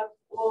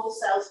 all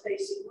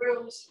south-facing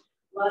rooms,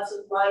 lots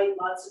of light,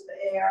 lots of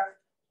air,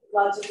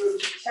 lots of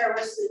rooms and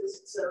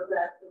terraces, so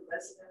that the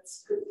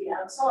residents could be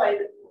outside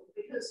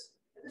because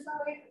it was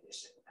not air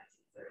conditioned in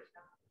 1939.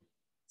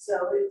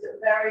 So it's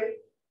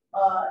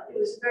it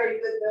was a very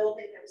good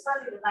building. There was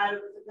nothing the matter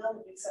with the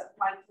building except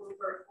Mike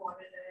Bloomberg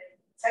wanted a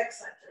tech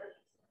center,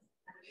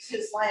 and it was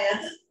his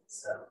land,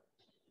 so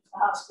the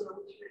hospital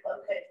was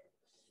relocated.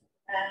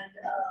 And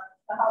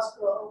the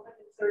hospital opened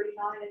in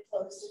 1939 and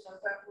closed in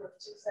November of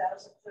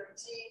 2013.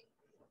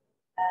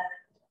 And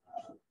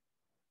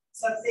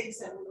some things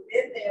that were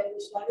in there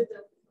was one of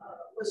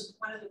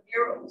the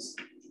murals.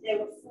 There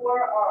were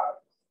 4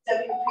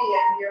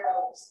 WPN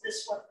murals.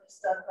 This one was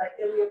done by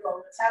Ilya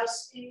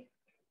Bolotowski,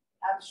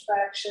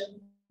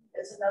 abstraction.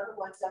 There's another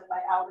one done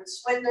by Albert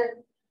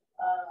Swindon,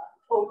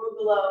 Paul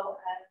Rubelo,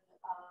 and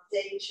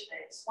Dave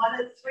Chavez.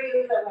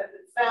 3 of them have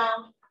been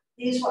found.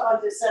 These were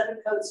under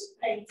 7 coats of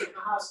paint in the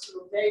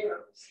hospital day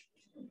rooms.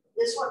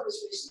 This one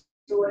was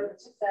restored in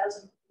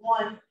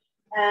 2001.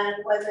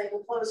 And when they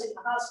were closing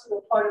the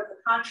hospital, part of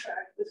the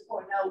contract with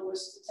Cornell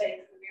was to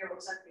take the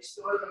murals and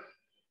restore them.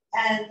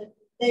 And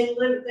they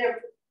lived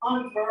there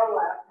on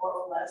burlap, more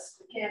or less,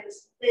 the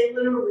canvas. They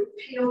literally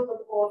peeled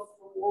them off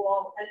the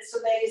wall, and it's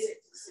amazing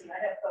to see. I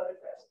have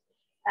photographs.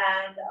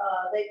 And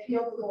they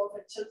peeled them off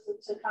and took them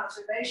to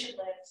conservation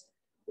lands.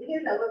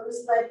 You know, it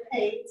was lead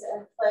paint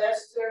and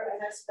plaster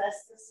and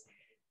asbestos.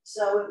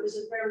 So it was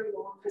a very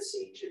long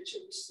procedure to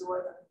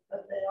restore them,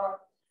 but they are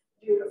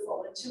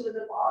beautiful. And 2 of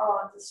them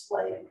are on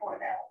display in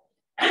Cornell.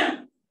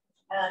 And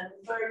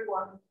the third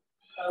one,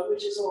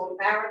 which is all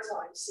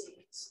maritime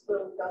scenes,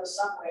 will go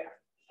somewhere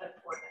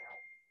at Cornell.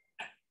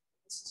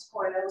 This is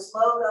Cornell's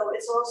logo.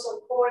 It's also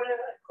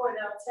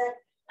Cornell Tech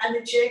and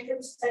the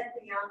Jacobs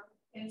Technion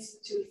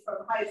Institute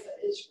from Haifa,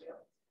 Israel.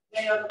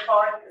 They are the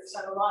partners,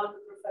 and a lot of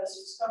the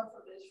professors come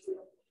from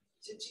Israel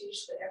to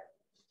teach there.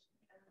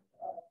 And,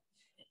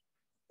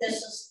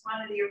 this is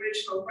one of the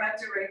original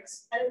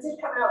renderings, and it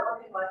did come out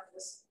looking like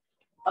this,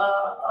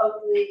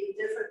 of the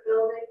different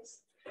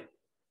buildings.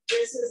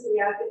 This is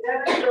the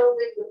academic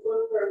building, the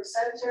Bloomberg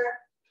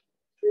Center.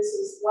 This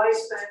is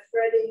Weiss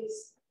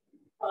Manfredi's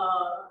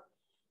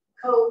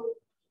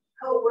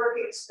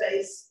co-working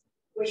space,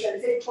 which I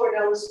think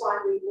Cornell is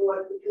finally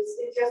bought because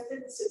it just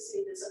didn't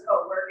succeed as a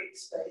co-working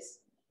space.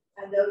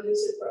 And they'll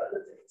use it for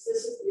other things.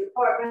 This is the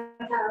apartment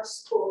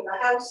house called the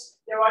house.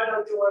 There are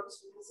no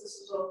dorms because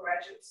this is all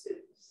graduate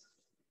students.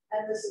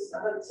 And this is the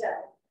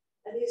hotel.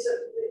 And these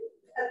are,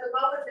 at the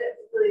moment,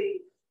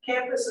 the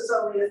campus is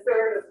only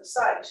 1/3 of the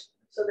site.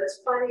 So there's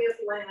plenty of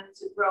land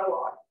to grow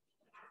on.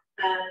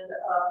 And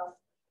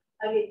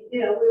I mean,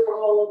 you know, we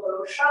were all a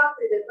little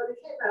shocked at it, but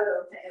it came out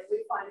okay. And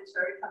we find it's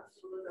very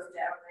comfortable to go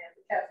down there.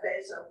 The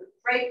cafes are with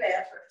great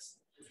bathrooms.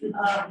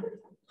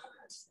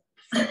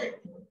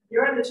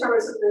 You're in the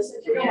tourism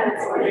business. You don't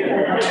want to.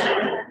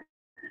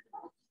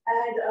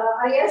 And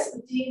I asked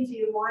the dean, do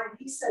you mind?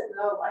 He said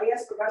no. I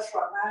asked the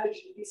restaurant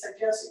manager. He said,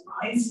 yes, he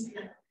minds.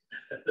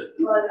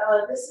 But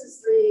this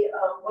is the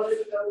one of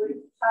the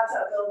building,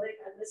 Tata building,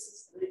 and this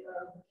is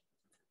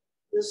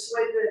the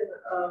Swindon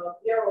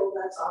mural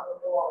that's on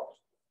the wall.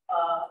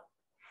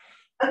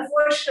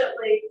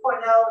 Unfortunately,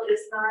 Cornell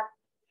is not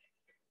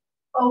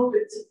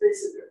open to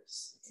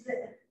visitors.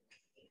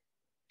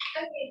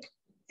 I mean,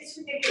 it's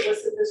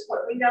ridiculous at this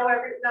point. We know no,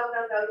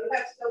 you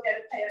have to go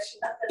get a pass, you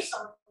have to have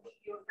someone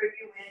you bring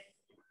you in.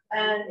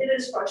 And it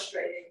is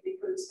frustrating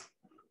because,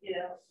 you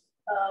know,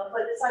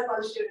 but it's like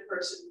most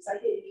universities. I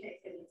hear you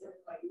can't get into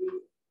it by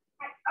you.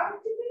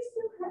 Did they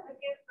still have to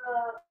give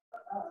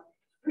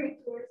free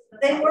tours?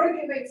 They were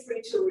giving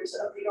free tours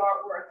of the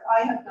artwork.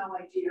 I have no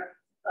idea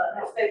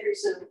if they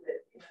resumed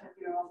it.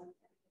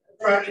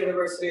 Pratt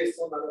University is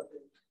still not open.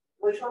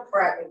 Which one?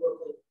 Pratt in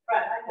Brooklyn.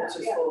 Pratt, I know. Which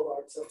is Yeah. full of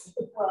art. So.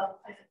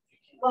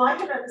 Well, I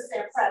can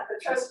understand Pratt,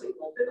 but trust me,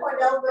 the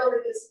Cornell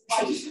building is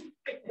white.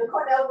 The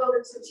Cornell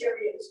building's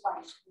interior is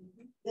white.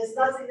 There's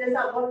nothing, there's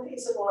not one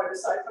piece of art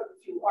aside from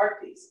a few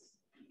art pieces.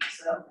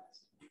 So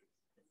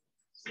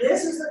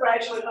this is the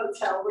Graduate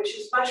Hotel, which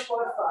is much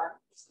more fun.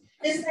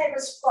 His name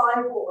is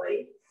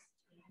Flyboy.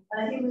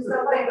 He was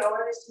the late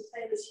artist, his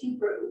name is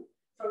Hebrew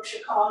from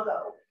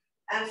Chicago.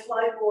 And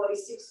Flyboy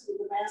seems to be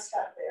the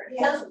mascot there. He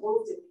hasn't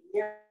moved in a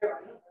year, I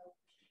don't know.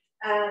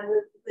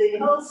 And the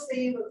whole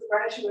theme of the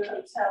Graduate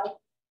Hotel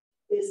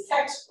is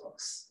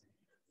textbooks.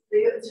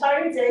 The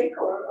entire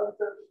decor of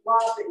the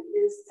lobby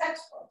is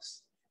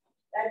textbooks.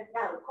 And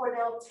now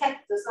Cornell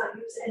Tech does not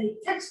use any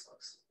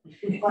textbooks,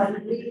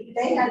 but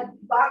they had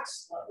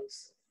box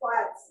loads,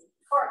 flats, and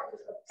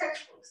cartons of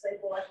textbooks they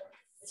bought.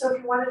 So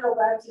if you want to go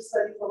back to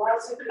study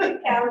philosophy,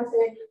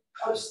 accounting,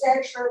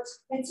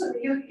 obstetrics,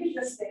 you can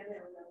just stand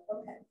there and go,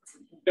 okay.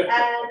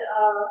 And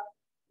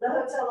the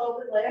hotel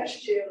opened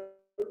last June.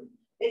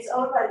 It's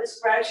owned by this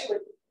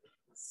graduate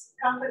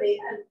company,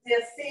 and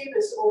their theme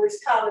is always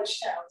college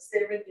towns.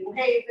 They're in New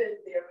Haven,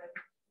 they're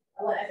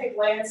in, I think,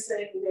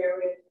 Lansing,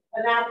 they're in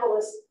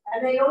Annapolis,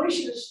 and they always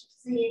use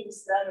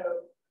themes that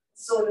are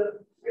sort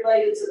of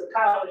related to the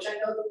college. I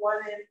know the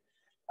one in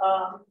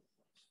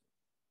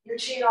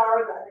Eugene,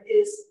 Oregon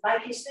is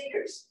Nike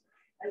sneakers.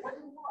 I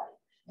wonder why.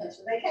 That's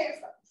where they came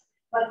from.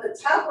 But the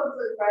top of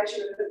the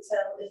Graduate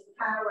Hotel is the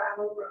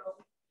Panorama Room,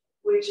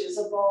 which is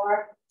a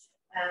bar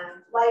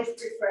and light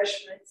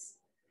refreshments.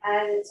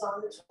 And it's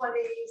on the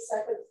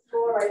 22nd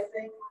floor, I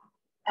think.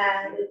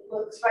 And it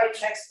looks right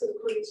next to the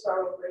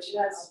Queensboro Bridge. It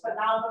has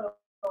phenomenal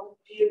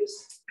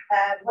views.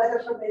 And weather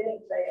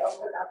permitting, they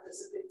open up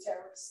as a big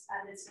terrace.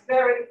 And it's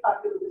very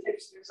popular with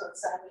hipsters on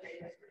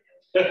Saturday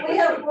afternoon. We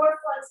have more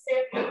fun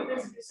standing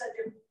with visitors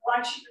and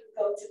watching them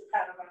go to the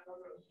Panorama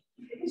Room.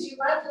 Because you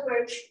have to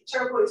wear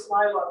turquoise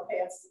nylon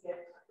pants to get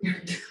in.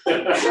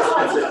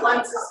 It's fun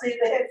to see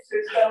the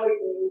hipsters going.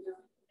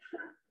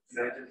 Can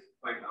I just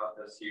point out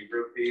this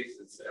Hebrew piece?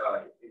 It's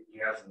he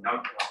has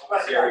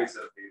a series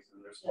of these,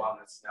 and there's one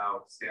that's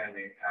now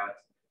standing at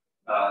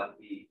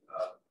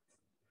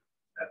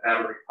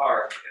Battery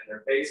Park, and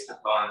they're based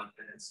upon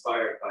and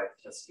inspired by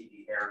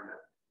Tuskegee Airmen.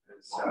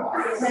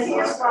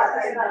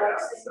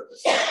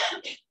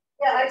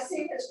 Yeah, I've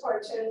seen his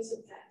cartoons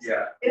and things.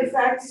 Yeah. In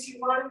fact, if you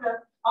want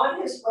to,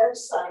 on his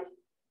website,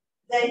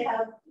 they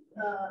have,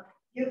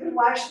 you can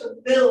watch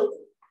them build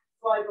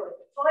Flyboy.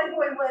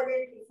 Flyboy went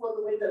in before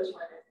the windows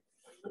went in.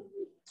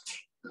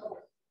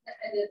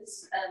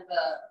 And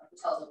the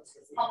hotel is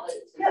public.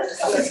 Yes,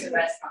 it's the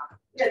restaurant.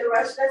 Yeah,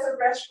 there's a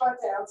restaurant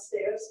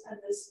downstairs and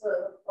this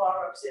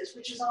bar upstairs,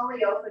 which is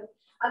only open.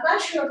 I'm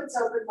not sure if it's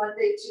open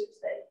Monday,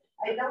 Tuesday.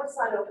 I know it's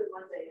not open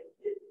Monday.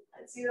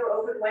 It's either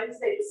open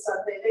Wednesday to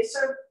Sunday. They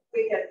serve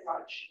weekend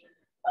brunch.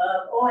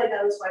 All I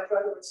know is my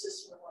brother and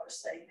sister-in-law are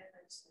staying in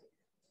next week.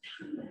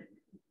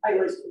 I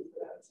always do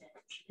that.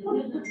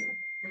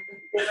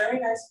 They're very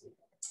nice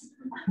people.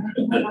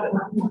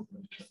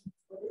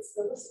 But it's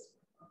delicious.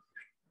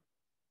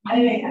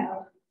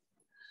 Anyhow,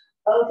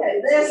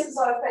 okay, this is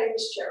our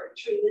famous cherry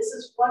tree. This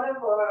is one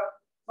of our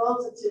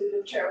multitude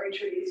of cherry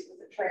trees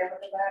with a tram in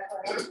the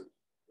background.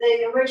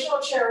 The original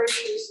cherry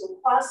trees were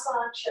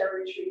Poisson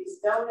cherry trees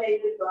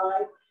donated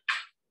by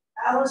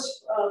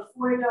Alice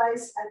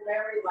Fordyce and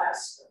Mary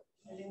Lasker.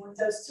 Anyone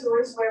does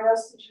tours, where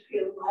else did you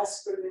feel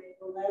Lasker name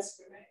or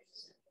Lasker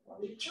names? Well,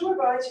 you tour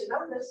guides, you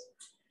know this.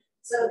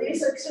 So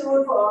these are two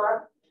of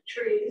our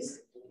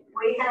trees.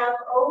 We have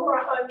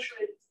over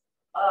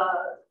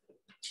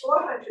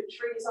 400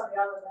 trees on the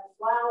island that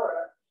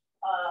flower,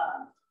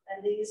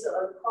 and these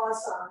are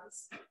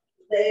Poissons.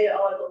 They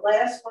are the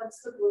last ones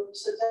to bloom,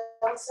 so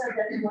don't send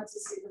anyone to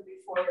see them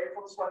before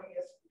April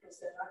 20th because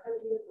they're not going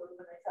to be in bloom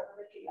when they come in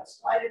the kiosk.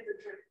 Why did the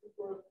tree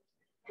bloom?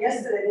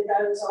 Yesterday, the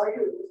guy was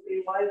arguing with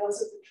me, why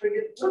wasn't the tree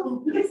in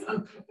bloom?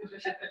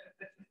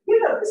 You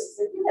know this,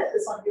 you get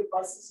this on your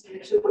buses,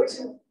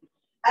 YouTubers.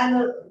 And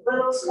the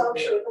little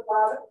sculpture at the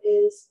bottom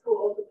is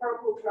called the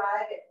Purple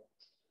Dragon,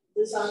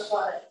 designed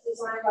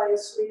by a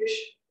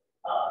Swedish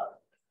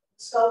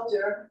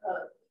sculptor,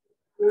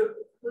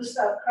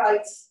 Gustav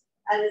Kreitz.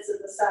 And it's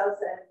at the south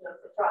end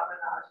of the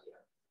promenade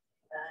here.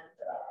 And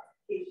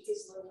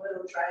he's a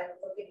little dragon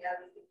looking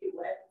out at the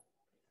duet.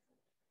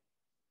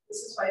 This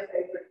is my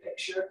favorite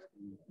picture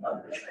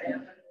of the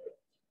tram.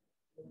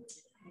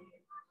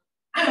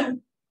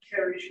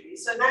 Cherry tree.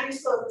 So now you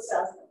saw the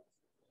south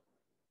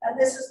end. And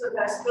this is the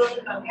best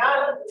building on the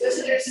island, the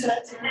visitor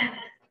center,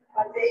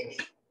 my baby.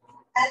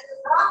 And the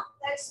rock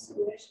next to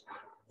it,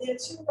 there are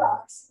two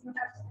rocks. You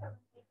have to come.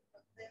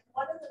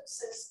 One of them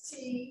says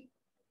tea,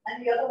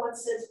 and the other one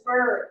says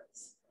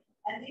birds.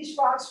 And these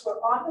rocks were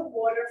on the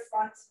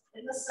waterfront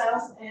in the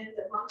south end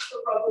amongst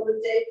the rubble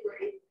and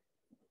debris,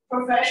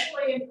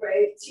 professionally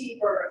engraved tea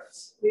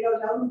birds. We don't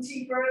know who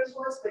tea birds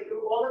was, but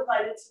you're all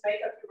invited to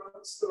make up your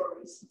own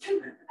stories.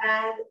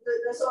 And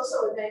there's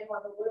also a name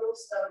on the little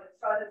stone in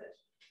front of it.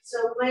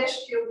 So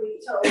last year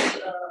we told 3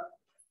 of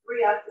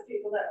the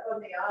people that run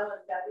the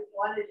island that we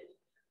wanted it.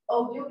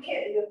 Oh, you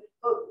can't,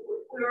 but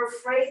we're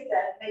afraid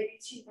that maybe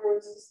T.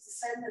 Birds'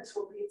 descendants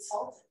will be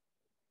insulted.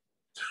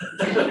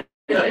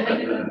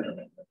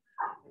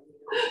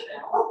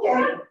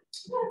 Okay,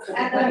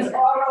 and that's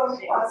our own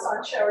spots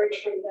on Cherry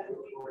Tree that we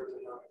were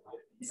doing.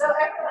 So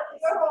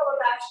everyone, you're all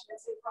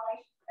imaginative,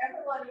 right?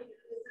 Everyone is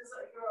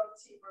your own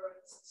T.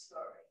 Birds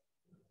story.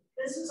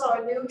 This is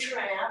our new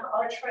tram.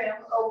 Our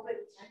tram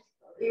opened,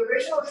 the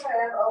original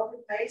tram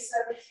opened May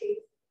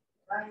 17th,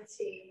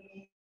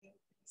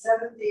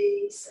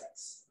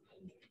 1976.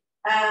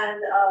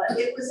 And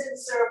it was in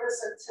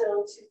service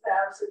until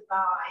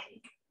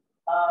 2009.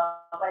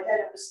 By then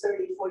it was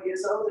 34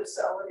 years old or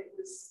so, and it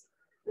was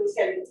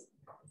getting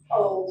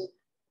old.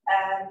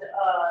 And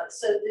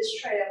so this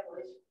tram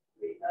was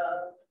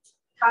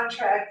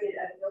contracted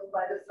and built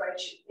by the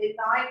French. In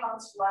 9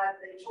 months flat,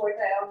 they tore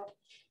down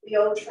the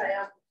old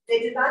tram. They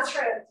did not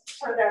turn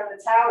down the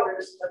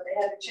towers, but they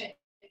had to change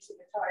the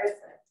entire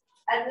thing.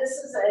 And this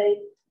is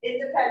a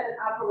independent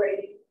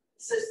operating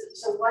system.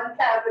 So one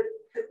cabin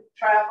could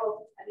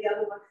travel and the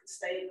other one could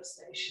stay in the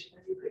station,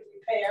 and you could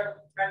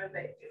repair,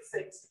 renovate, fix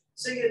things.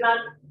 So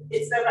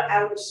it's never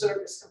out of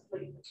service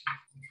completely.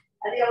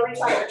 And the only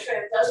time the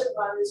tram doesn't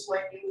run is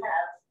when you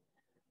have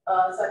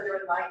thunder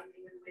and lightning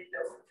and wind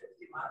over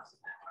 50 miles an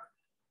hour.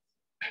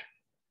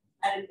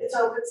 And it's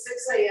open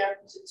 6 a.m.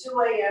 to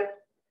 2 a.m.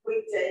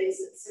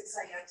 weekdays and 6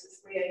 a.m. to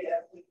 3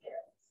 a.m.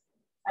 weekends.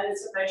 And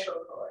it's a metro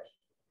card.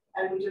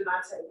 And we do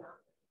not say no.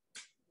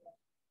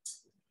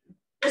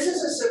 This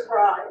is a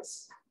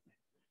surprise.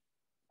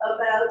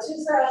 About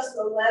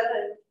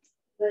 2011,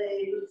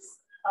 the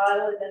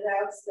island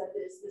announced that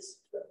there's this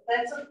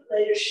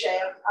ventilator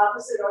shaft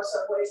opposite our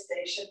subway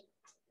station.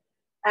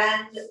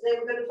 And they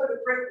were going to put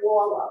a brick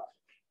wall up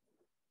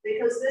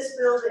because this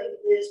building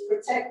is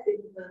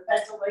protecting the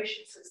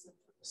ventilation system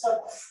for the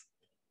subway.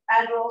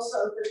 And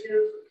also the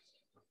new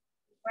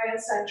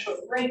Grand Central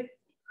Link,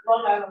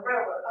 Long Island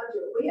Railroad under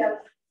it. We have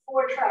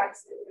 4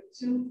 tracks there,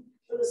 2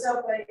 for the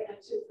subway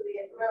and 2 for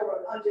the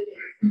railroad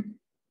underneath.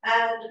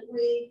 And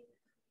we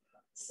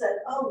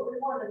said, oh, we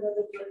want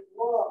another brick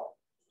wall.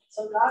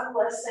 So God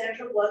bless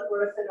Sandra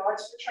Bloodworth and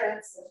Arts for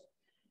Transit.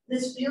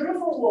 This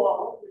beautiful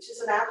wall, which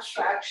is an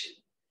abstraction,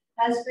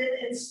 has been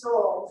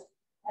installed,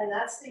 and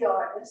that's the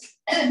artist,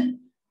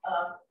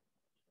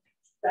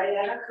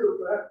 Diana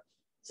Cooper.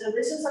 So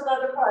this is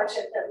another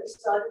project that we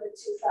started in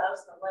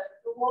 2011.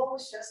 The wall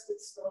was just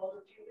installed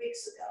a few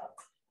weeks ago,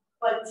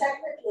 but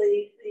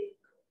technically the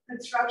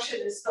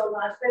construction is still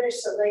not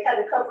finished, so they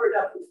had to cover it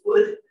up with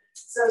wood.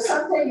 So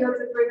someday you have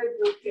to bring a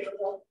group here and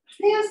go,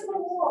 here's the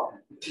wall,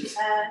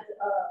 and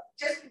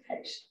just be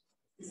patient.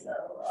 So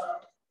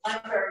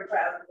I'm very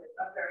proud of it.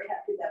 I'm very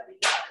happy that we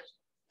got it.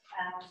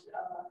 And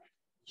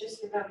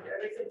just remember,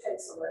 everything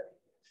takes a living.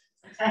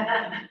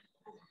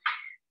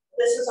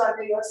 This is our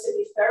New York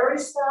City ferry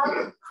stop.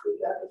 We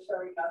got the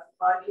ferry about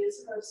 5 years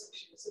ago,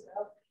 6 years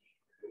ago.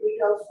 We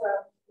go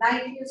from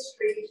 90th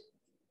Street,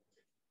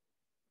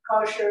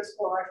 Carshairs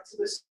Park,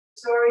 to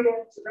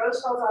Astoria, to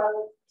Roosevelt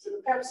Island, to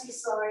the Pepsi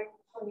sign,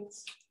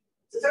 Queens,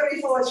 to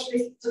 34th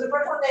Street, to the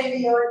Brooklyn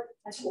Navy Yard,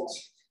 and to Wall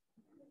Street.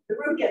 The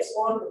route gets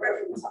longer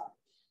every time,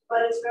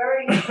 but it's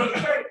very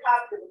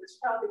popular. It's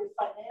probably a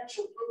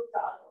financial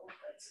boondoggle,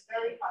 but it's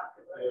very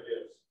popular. It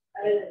is.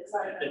 It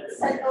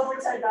is. It's over $10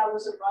 a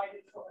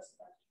ride for us.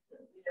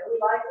 We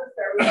like the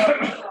ferry,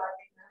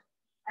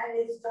 and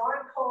it's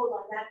darn cold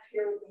on that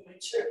pier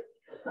too.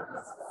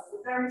 So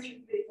very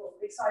few people,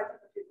 excited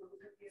for people who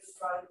can use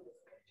driving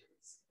with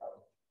winters.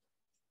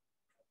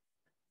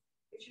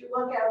 If you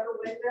look out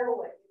the window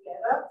when you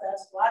get up,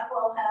 that's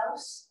Blackwell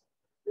House.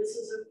 This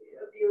is a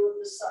view of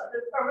the sun,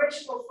 the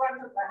original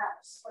front of the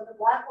house. When the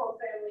Blackwell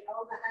family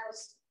owned the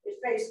house, it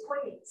faced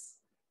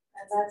Queens.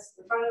 And that's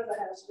the front of the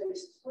house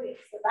faces Queens.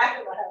 The back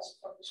of the house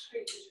from the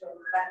street is from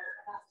the back of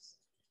the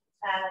house.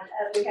 And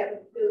as we have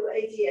a new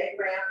ADA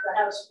ramp, the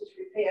house was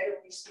repaired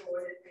and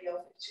restored and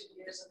reopened 2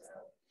 years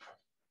ago.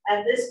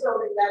 And this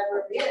building that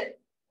we're in,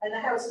 and the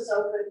house is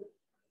open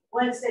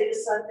Wednesday to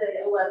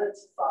Sunday, 11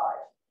 to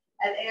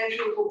 5. And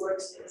Andrew, who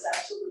works there, is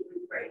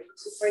absolutely great.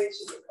 It's a great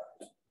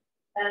supervisor.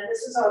 And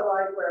this is our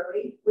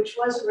library, which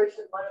was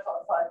originally one of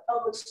our 5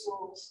 public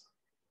schools.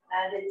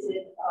 And it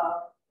did,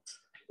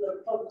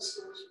 the public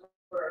schools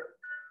were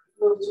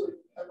moved to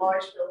a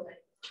large building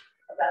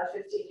about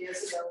 15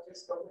 years ago.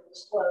 This building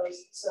was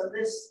closed. So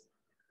this,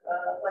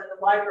 when the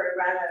library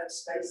ran out of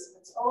space in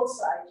its old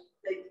site,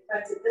 they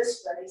rented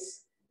this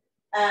space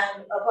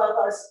And above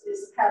us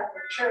is the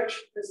Catholic Church,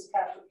 because the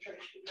Catholic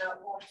Church did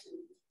not want to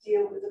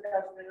deal with the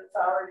government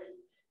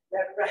authority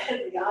that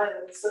ran the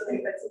island, so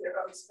they went to their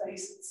own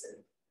spaces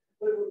and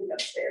we're moving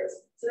upstairs.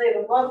 So they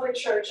have a lovely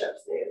church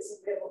upstairs and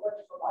we have a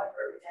wonderful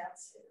library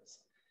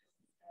downstairs.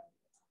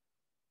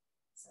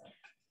 So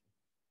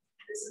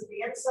this is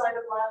the inside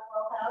of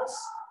Blackwell House.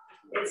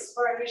 It's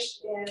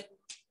furnished in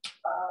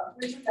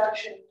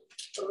reproduction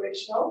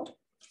original,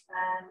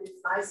 and it's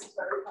nice, it's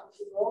very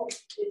comfortable.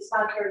 It's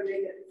not very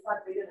big, and it's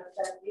not big enough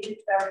to have needed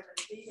very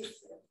many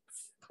meetings in,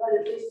 but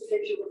at least it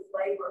gives you a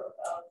flavor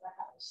of the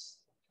house.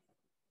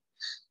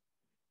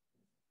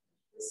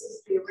 This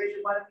is the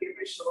original, one of the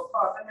original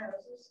apartment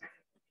houses,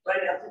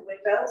 right out the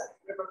window,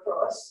 river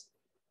cross.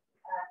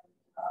 And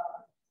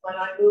when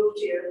I moved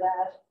here,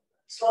 that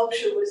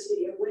sculpture was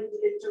here, wind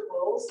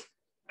intervals,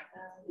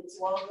 and it's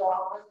long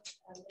gone.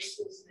 And this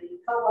was the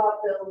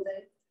co-op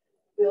building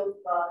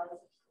built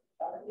by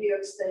New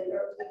York State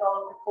Urban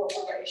Development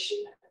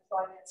Corporation and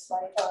financed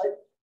by HUD.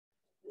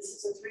 This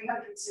is a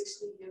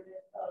 360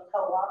 unit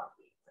co-op.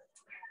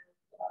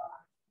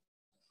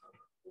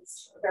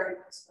 It's a very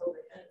nice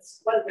building, and it's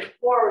one of the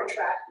more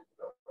attractive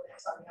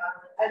buildings on the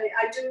island. I mean,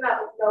 I do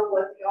not know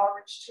what the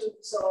orange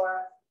tubes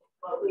are,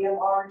 but we have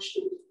orange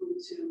tubes, blue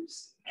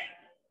tubes,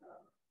 and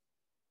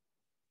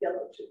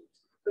yellow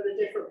tubes for the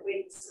different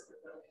wings of the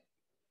building.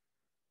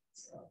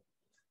 So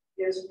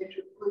here's a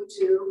picture of blue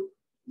tube.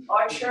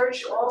 Our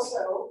church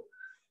also,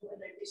 when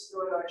they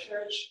restored our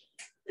church,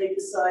 they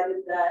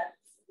decided that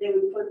they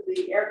would put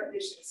the air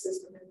conditioning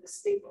system in the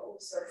steeple,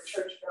 so the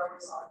church bell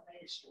was on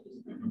Main Street.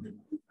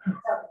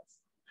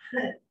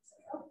 Okay.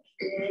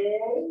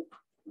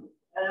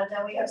 And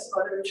then we have some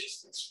other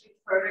interesting street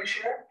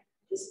furniture.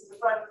 This is the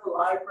front of the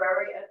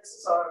library, and this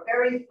is our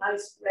very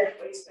nice red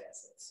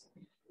wastebaskets,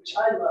 which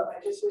I love.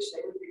 I just wish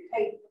they would be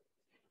painted.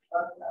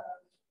 But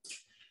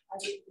I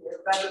think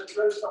they're rather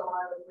Roosevelt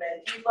Island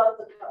red. We love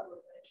the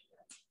color red.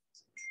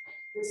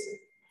 This is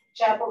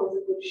Chapel of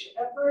the Good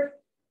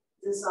Shepherd,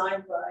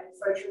 designed by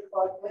Frederick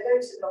Clark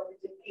Withers. It opened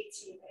in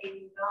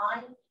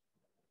 1889,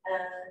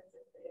 and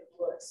it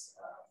was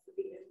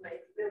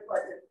built by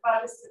the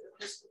Protestant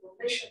Episcopal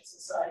Mission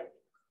Society.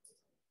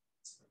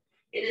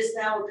 It is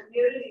now a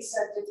community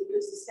center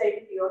because the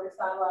state of New York is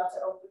not allowed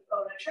to own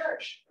a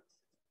church.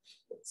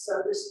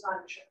 So this is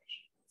not a church,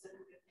 it's a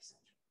community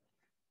center.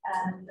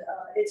 And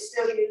it's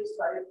still used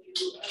by a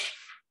few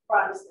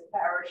Protestant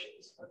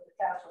parishes, but the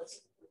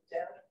Catholics have moved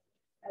out.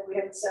 And we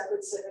have a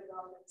separate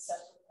synagogue and a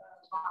separate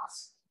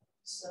mosque.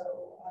 So,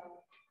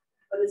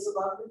 but it's a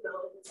lovely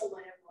building, it's a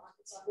landmark,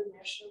 it's on the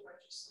National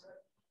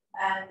Register.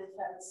 And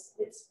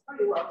it's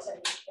pretty well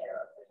taken care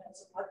of. It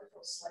has a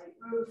wonderful slate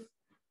roof.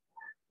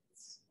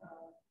 It's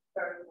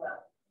very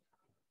well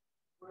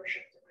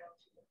worshipped around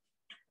here.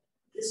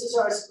 This is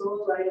our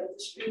school right up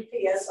the street,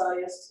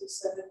 PSIS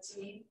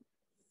 217.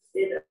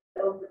 It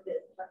opened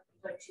in the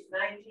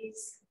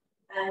 1990s,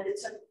 and it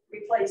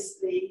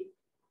replaced the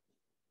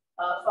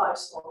 5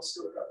 small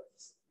school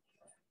buildings.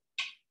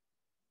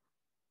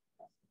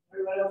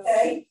 Everyone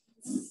okay?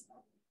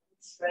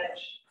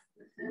 Stretch.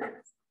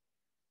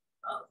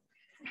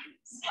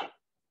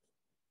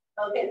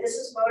 Okay, this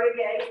is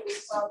Motorgate.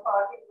 This is our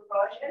parking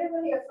garage.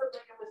 Anybody here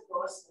familiar with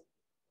Boston?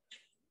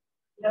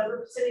 You know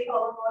the City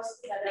Hall of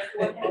Boston?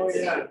 Oh,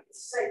 yeah.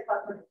 It's the same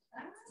company.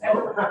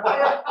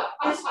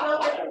 This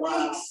building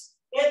leaks.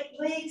 It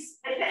leaks.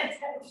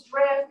 It's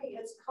drafty.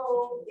 It's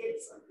cold.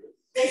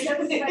 They have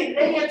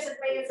millions and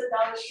millions of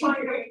dollars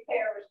trying to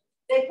repair it.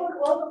 They put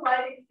all the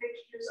lighting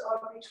fixtures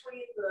on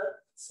between the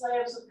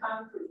slabs of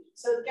concrete,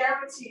 so it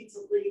guarantees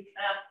a leak.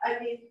 I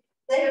mean,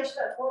 they have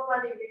spent more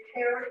money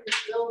repairing the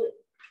building,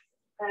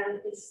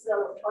 and it's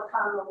still a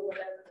condo or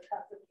whatever the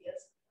company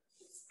is.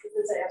 It's a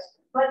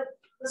disaster. But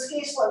the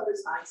ski slope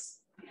is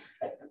nice.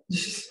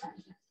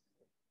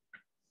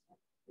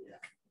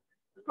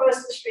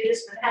 Across the street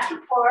is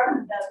Manhattan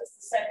Park. That was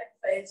the second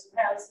phase of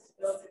houses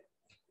built in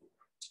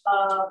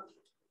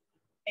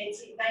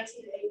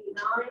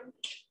 1989.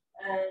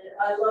 And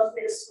I love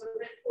their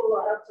swimming pool,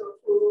 outdoor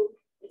pool.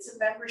 It's a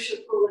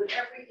membership pool, and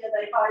every year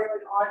they hire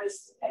an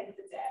artist to paint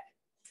the deck.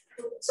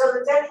 So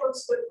the deck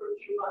looks good for a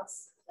few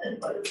months,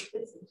 but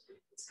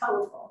it's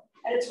colorful.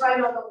 And it's right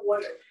on the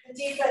water. The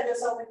deep end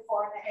is only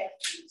 4.5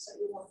 feet, so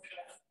you won't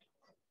drown.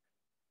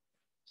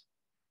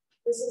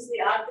 This is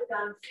the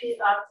Octagon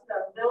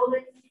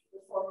building, the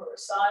former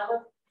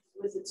asylum,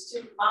 with its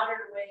 2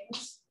 modern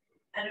wings.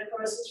 And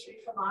across the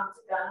street from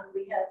Octagon,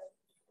 we have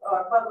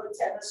our public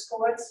tennis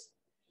courts.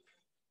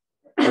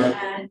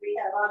 And we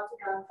have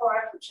Octagon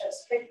Park, which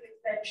has picnic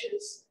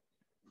benches,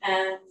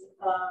 and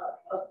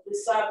the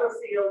soccer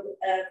field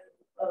and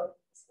the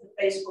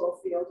baseball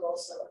field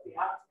also at the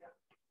Octagon.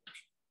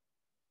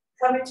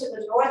 Coming to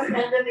the north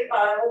end of the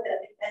island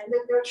at the end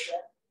of your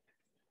trip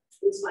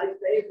is my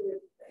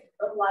favorite thing,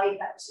 the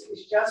lighthouse. It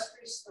was just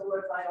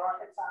restored by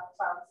architect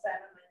Tom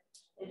Fenneman.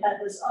 It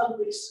had this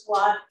ugly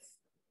squat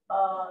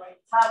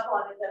top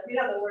on it that we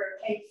don't know where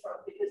it came from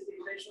because the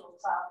original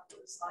top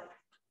was like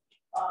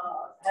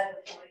had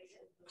the point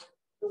and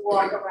the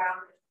walk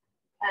around it.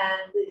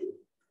 And the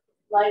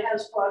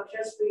Lighthouse Park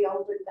just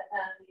reopened,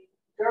 and the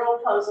girl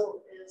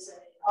puzzle is an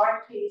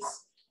art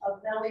piece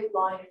of Nellie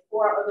Bly and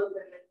 4 other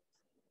women.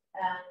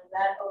 And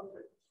that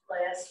opened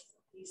last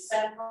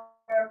December.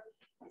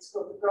 It's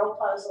called the Girl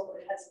Puzzle.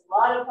 It has a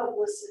lot of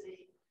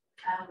publicity,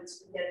 and it's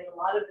been getting a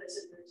lot of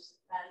visitors.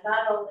 And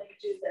not only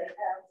do they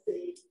have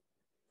the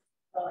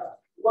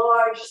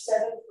large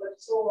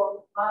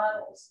 7-foot-tall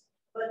models,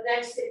 but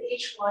next to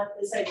each one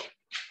is a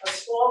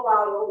small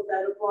bottle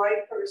that a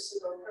blind person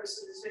or a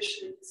person who's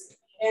visually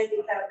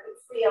handicapped could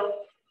feel,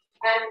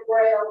 and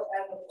braille,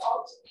 and with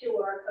all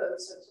QR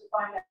codes, so to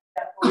find out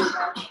more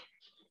about it.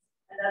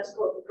 And that's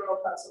called the Girl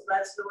Puzzle.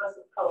 That's north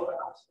of Culver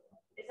Hospital.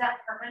 Is that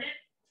permanent?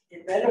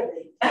 It better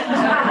be.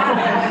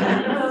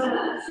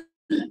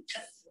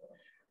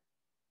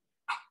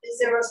 Is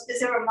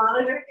there a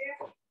monitor here?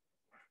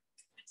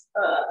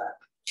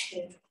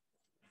 Yeah.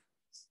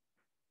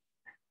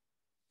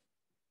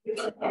 You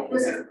can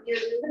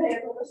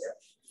handle this.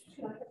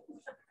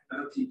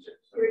 I'm a teacher.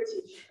 You're a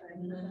teacher.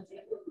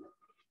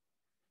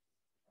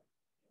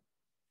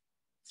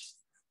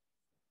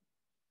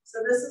 So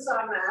this is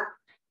our map.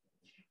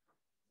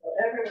 So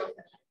everyone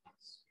can.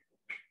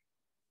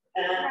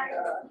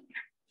 And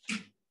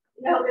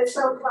you know, it's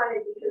so funny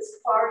because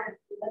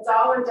it's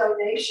all a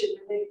donation,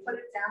 and they put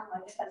it down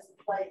like it has a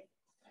plate.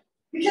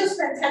 You just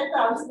spent $10,000 to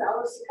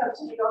come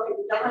to New York, and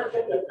you don't want to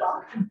give me a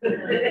dollar.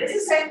 It's the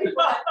same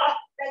people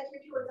that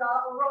give you a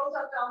dollar, rolls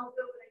up down the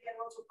bill, and they get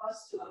off the bus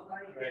to them,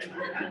 right?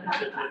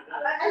 I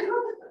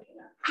love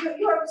it.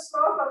 You have a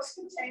Starbucks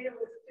container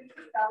with a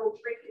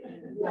 $50 drink in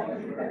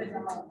it.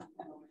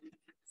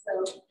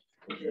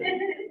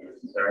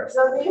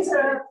 So these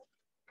are.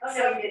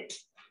 Okay.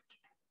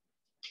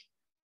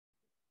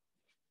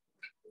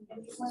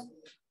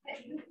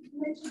 You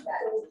mentioned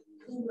that.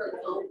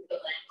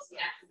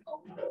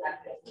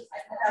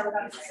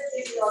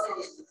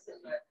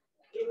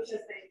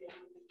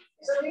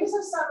 So these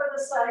are some of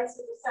the sites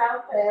in the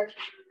South End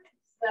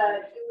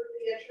that you would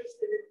be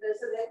interested in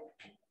visiting.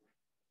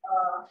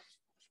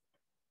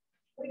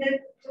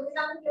 Do we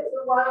not get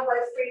the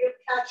Wildlife Freedom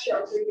Cat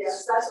Shelter?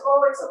 Yes, that's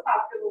always a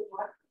popular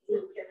one. We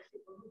get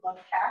people who love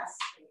cats,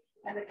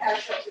 and the cat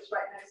shelter is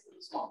right next to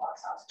the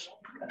smallpox hospital.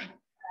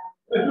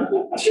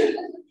 What was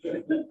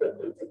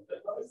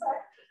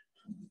that?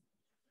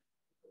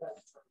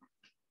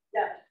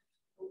 Yeah.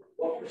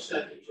 What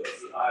percentage of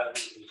the island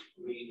is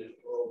green and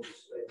rural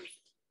space?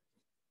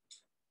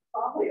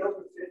 Probably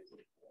over 50.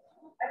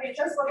 I mean,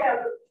 just look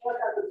at the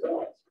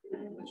doors.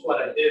 That's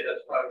what I did.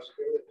 That's why I was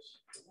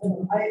curious.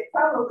 I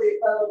probably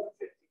over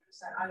 50%.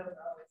 I don't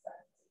know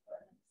exactly,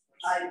 but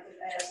I could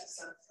ask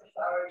some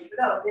authority. But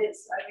no,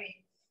 it's. I mean,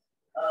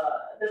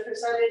 the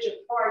percentage of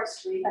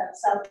parks we have: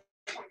 South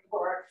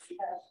Park, we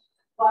have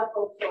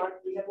Blackboard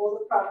Park, we have all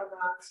the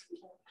promenades, we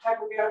have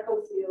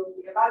Tabernacle Field,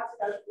 we have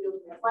Oxford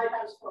Field, we have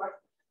Lighthouse Park.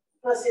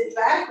 Plus, in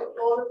back of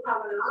all the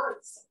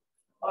promenades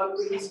are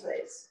green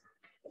space.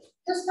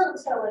 Just don't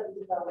tell any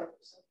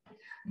developers.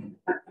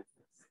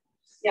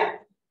 Yeah.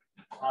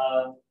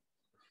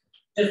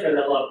 Just for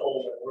the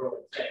local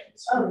rural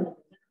things.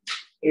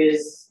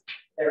 Is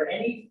there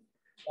any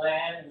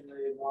plan in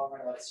the long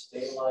run of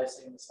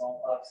stabilizing the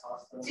smallpox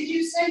hospital? Did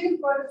you say you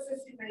bought a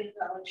 $50 million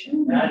check?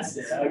 That's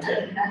it.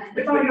 Okay.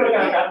 We're talking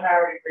about got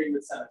married agreed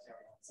with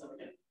cemetery. So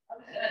okay.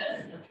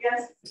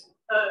 Yes.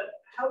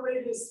 How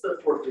late is the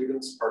Fort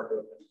Freedoms Park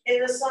open? In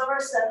the summer,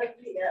 7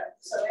 p.m.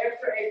 So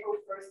after April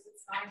 1st,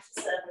 it's 9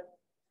 to 7.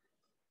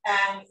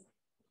 And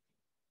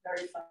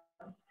very fun.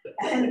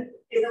 And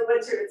in the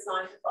winter, it's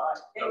 9 to 5.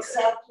 Okay.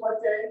 Except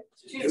what day?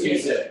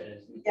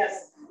 Tuesday.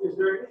 Yes. Is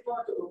there any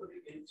thought to open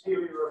the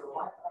interior of the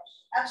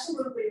lighthouse?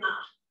 Absolutely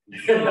not.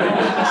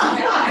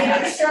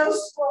 It's so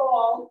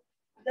small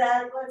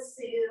that, let's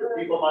see.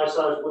 People my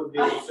size wouldn't be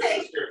able to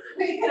sit there.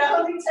 We can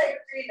only take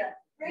Rita.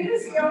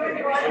 Rita's the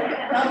only one who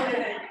can go in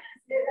it.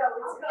 You know,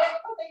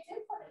 but they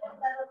did put it in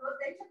that.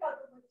 They took out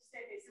the wooden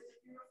staircase. It's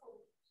a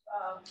beautiful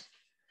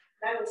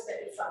metal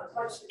staircase. It's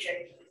much to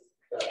change.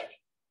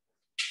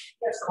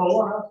 Yes.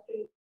 Kohler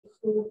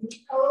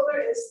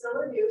is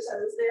still in use. I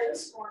was there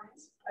this morning.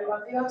 I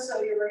run the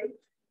auxiliary.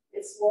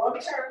 It's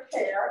long-term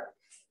care,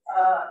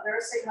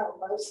 nursing home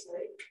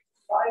mostly.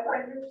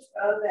 500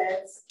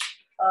 beds,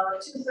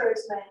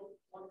 2/3 men,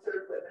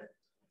 1/3 women.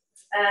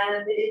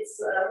 And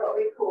it's what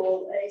we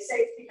call a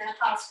safety net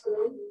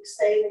hospital. You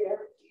stay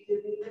there. You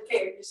need the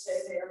care. You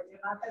stay there.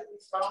 You're not going to be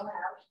thrown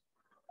out.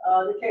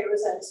 The care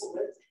is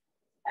excellent.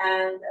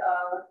 And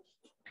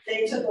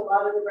they took a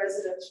lot of the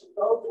residents from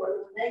both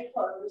when they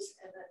closed,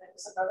 and then there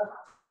was another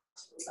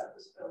hospital that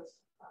was built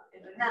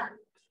in Manhattan.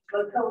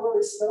 But Kohler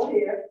is still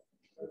here.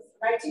 It's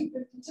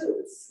 1952.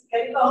 It's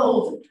getting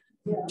old.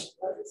 Yeah,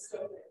 but it's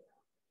still there.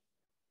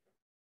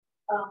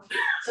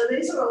 So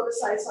these are all the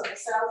sites on the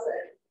south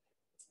end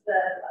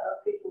that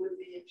people would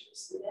be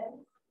interested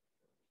in.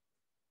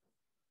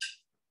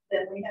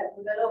 Then we have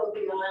the middle of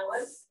the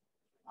island.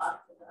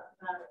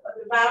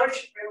 The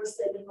marriage real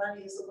estate and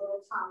money is a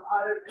little Tom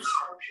Otter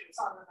structure. It's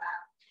on the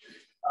map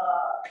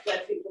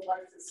that people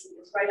like to see.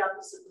 It's right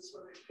opposite the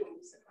swimming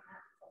pools.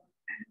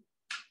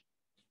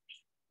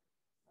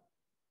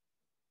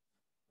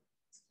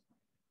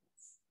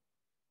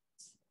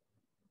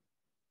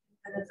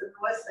 And at the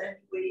north end,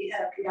 we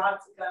have the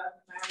Octagon,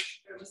 the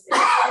marriage service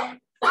there.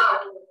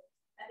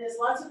 And there's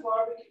lots of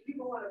barbecue.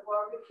 People want to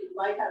barbecue.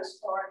 Lighthouse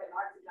Park and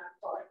Octagon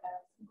Park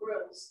have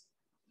grills.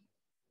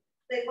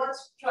 They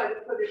once tried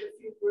to put in a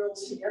few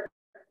grills here.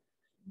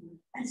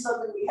 And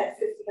suddenly we had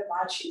 50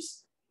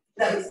 himachis.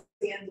 That was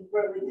the end of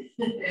grilling.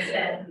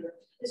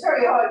 It's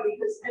very hard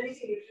because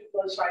anything you shoot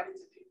goes right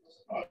into people's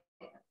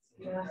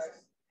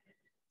heads.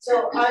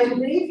 So I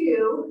leave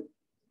you,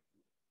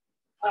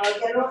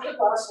 get off the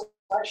bus,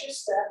 watch your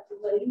step, the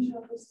ladies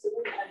are to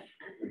the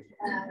end.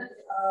 And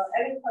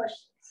any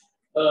questions?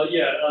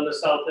 Yeah, on the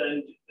south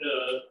end,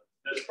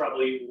 that's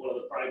probably one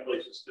of the prime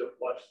places to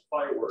watch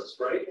fireworks,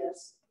 right?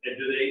 Yes. And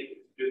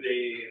do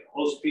they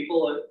host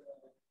people at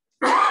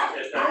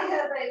I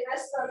have a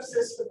messed up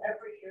system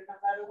every year, no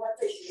matter what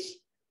they do.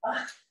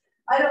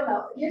 I don't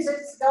know. You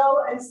just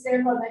go and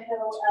stand on the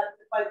hill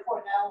by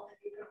Cornell and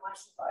you can watch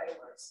the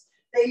fireworks.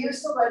 They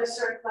used to let a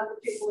certain number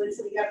of people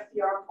into the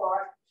FDR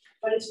park,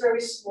 but it's very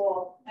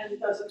small and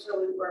it doesn't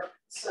really work.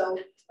 So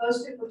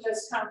those people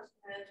just come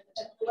and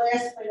at the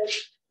last minute,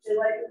 they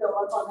like to go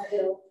up on the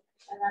hill,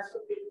 and that's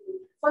what people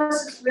do.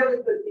 Plus, it's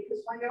really good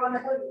because when you're on the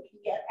hill, you can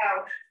get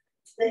out.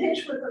 The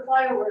hitch with the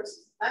fireworks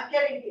is not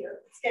getting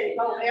here, it's getting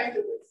home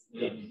afterwards.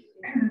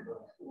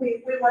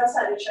 We once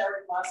had a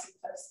cherry blossom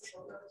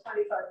festival, there were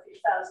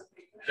 25,000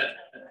 people.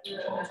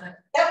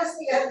 That was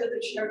the end of the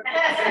cherry.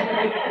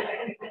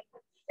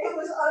 It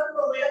was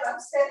unbelievable. I'm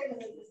standing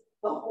in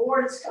the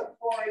hordes come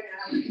pouring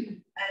out,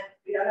 and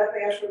we don't have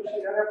bathrooms,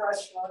 we don't have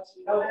restaurants,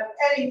 we don't have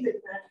anything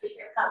that we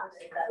can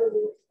accommodate that.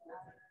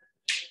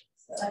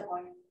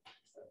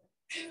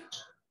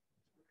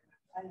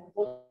 I know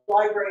the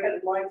library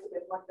had a line to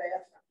get one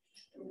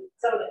bathroom.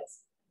 So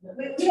that's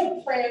we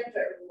have planned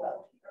very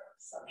well here.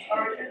 So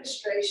our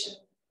administration,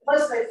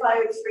 plus they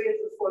fired 3 of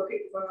the 4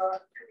 people in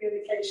our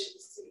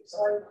communications team. So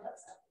I don't know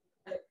that's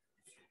happening.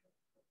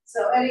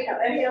 So anyhow,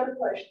 any other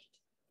questions?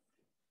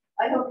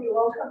 I hope you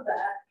all come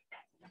back.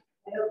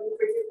 I hope you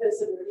bring your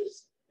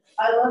visitors.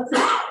 I love to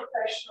be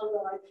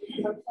professional life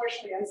because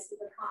unfortunately I see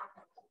the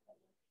content.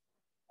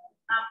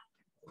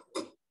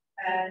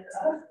 And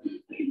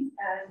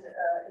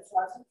it's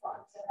lots of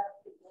fun to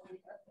have people here.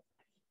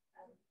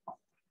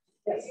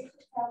 Yes.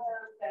 Tell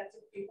them that to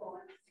people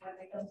when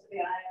they come to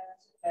the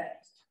island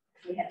that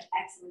we have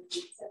excellent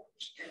pizza.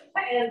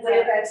 And we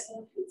have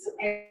excellent pizza.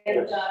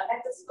 And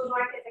at the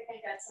supermarket, they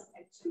can get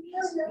something to eat,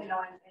 you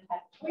know, and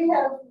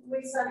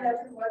we send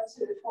everyone to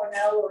the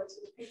Cornell or to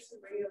the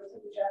pizzeria or to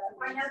the Japanese.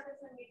 Cornell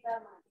doesn't need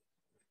that money.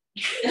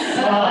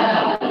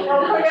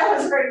 Well, Cornell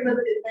has a very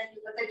limited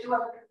menu, but they do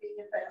have a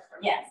convenient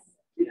bathroom. Yes.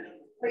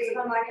 The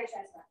supermarket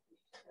has that.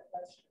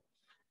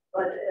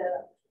 But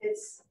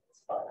it's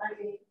fun. I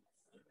mean,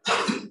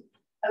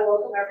 I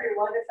welcome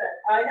everyone.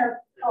 I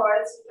have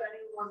cards if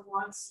anyone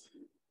wants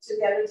to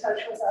get in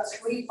touch with us.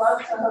 We love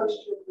to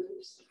host your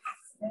groups.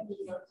 And we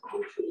love to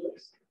do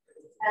tours.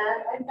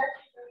 And I thank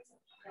you very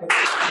much.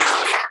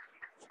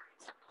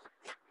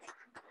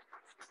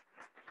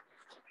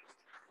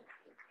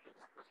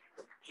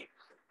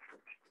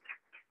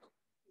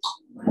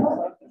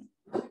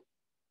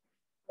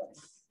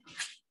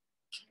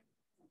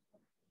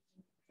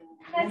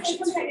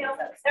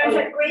 There's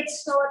a great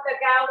store at the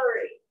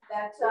gallery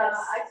that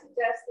I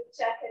suggest to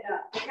check it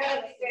out. We're going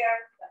to be there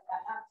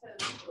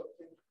until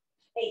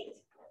 8.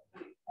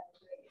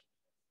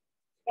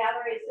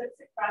 Gallery is just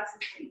across the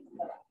street.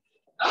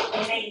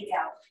 The main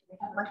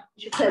gallery.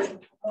 Yes.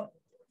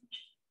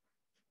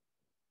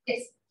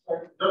 Just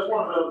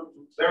one of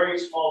the very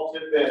small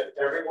tidbit.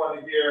 Everyone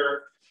here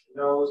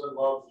knows and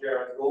loves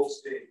Jared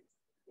Goldstein.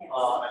 Yes.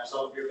 And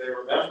some of you may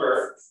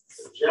remember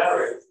that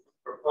Jared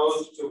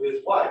proposed to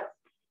his wife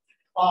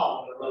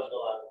on the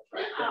Roosevelt Island. We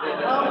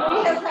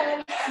have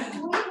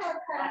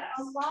had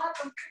a lot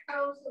of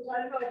proposals.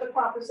 I don't know what the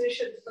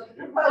propositions, but the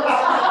proposals.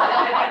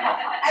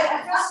 And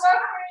for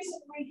some reason,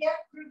 we get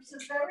groups of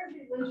very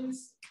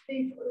religious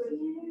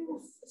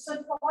people,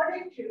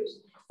 supporting Jews.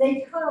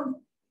 They come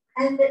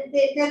and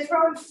they're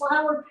throwing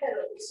flower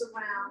petals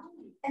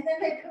around, and then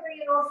they come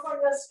in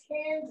offering us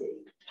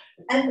candy.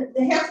 And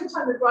half the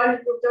time the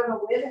bride group don't know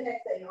where the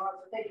heck they are,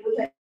 but they do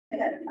that.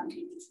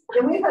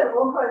 And we've had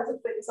all kinds of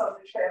things on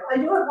the trail. I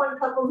do have one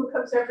couple who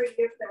comes every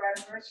year for their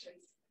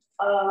anniversary.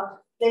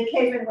 They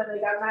came in when they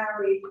got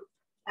married,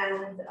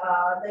 and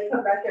they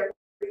come back every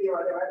year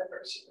on their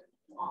anniversary.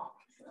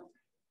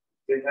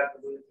 Didn't have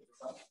to do it.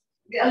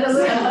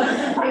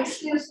 Yeah,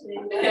 excuse me,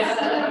 but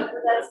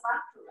that's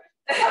not correct.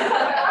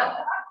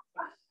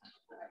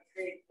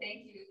 Great,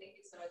 thank you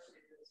so much for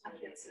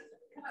this.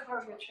 Come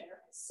over your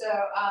chair. So,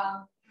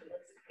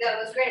 yeah,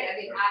 it was great. I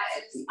mean,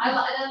 I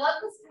love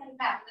this kind of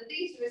map. The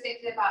things you were saying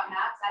today about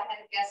maps, I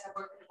had a guest I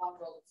worked at One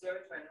World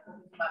Observatory,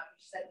 and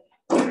she said,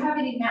 "Do you have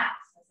any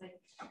maps?" I was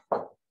like,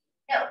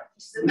 "No."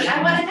 She said, "But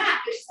I want a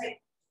map." And she's like,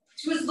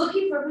 she was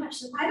looking for a map.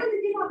 She said, "Why don't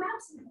they give out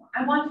maps anymore?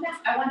 I want a map.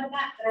 I want a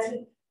map that I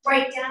can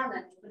write down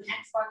and the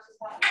next box is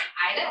what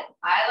I know.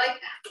 I like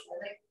maps. I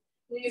like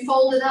when you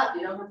fold it up,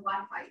 you don't have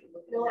Wi-Fi. You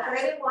look at Well, maps.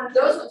 anyone,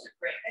 Those ones are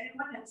great.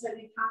 anyone has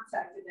any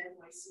contact at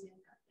NYC.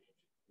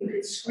 You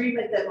could scream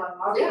at them on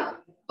our. Yeah.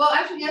 Well,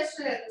 actually,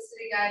 yesterday at the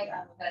city guide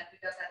event, we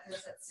got that,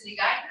 there's that city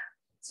guide now.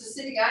 So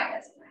city guide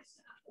has a nice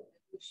map.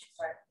 We should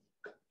start.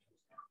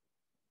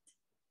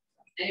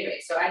 Anyway,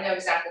 so I know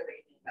exactly what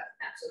you think about the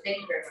map. So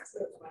thank you very much.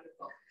 That was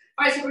wonderful.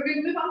 All right, so we're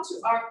going to move on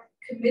to our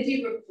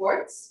committee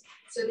reports.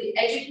 So the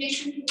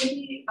education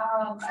committee,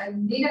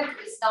 Nina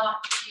is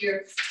not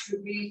here to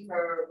read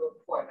her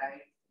report.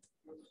 I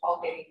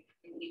recall getting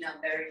an email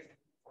very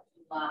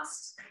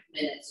last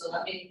minute. So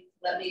let me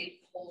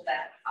pull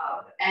that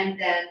up. And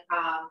then,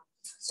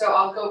 so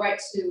I'll go right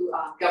to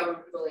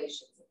government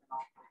relations.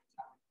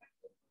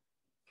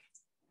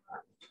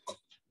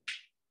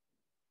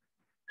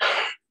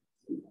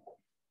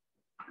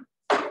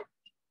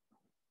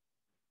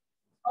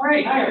 All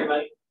right, hi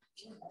everybody.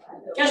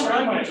 Guess what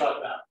I'm going to talk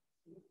about?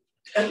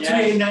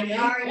 Hey,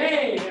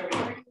 there we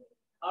go.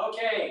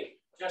 Okay,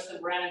 Justin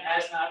Brennan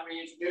has not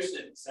reintroduced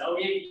it. So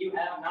if you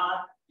have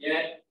not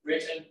yet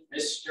written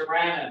Mr.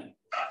 Brennan,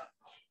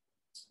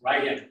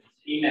 write him,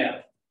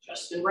 email.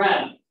 Justin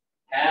Brennan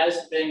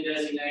has been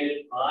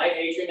designated by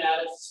Adrian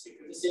Adams,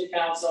 Speaker of the City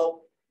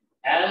Council,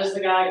 as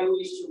the guy who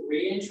is to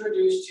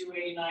reintroduce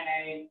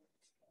 289A,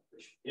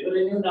 which will give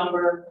it a new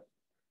number,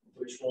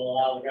 which will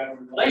allow the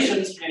Government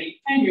Relations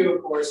Committee and you,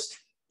 of course,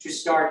 to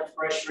start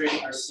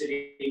pressuring our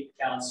city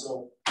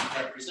council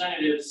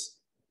representatives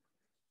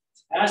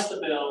to pass the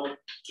bill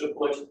to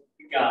put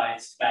the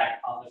guys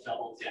back on the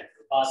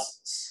double-decker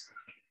buses.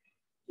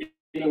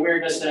 In the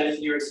weirdness that is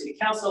New York City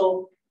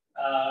Council,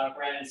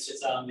 Brandon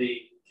sits on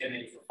the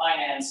Committee for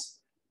Finance,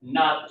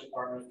 not the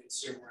Department of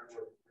Consumer and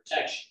Worker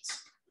Protections.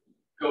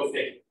 Go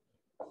figure.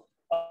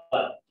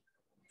 But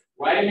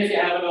write him if you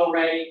haven't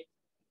already.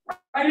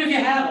 Write him if you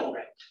have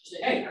already.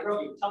 Say, hey, I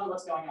wrote you, tell me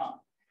what's going on.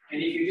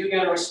 And if you do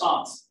get a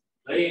response,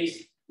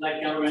 please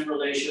let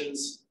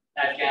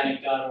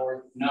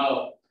governmentrelations@GANYC.org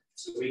know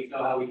so we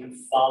know how we can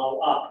follow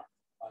up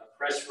on a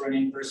press for an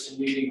in-person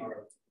meeting or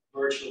a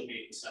virtual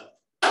meeting. So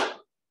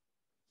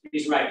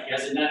he's right, he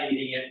hasn't done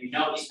anything yet. We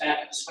know he's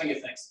back in the swing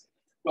of things.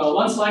 Well,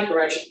 one slight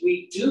correction,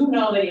 we do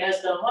know that he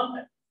has done one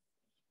thing.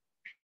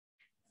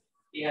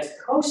 He has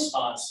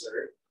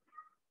co-sponsored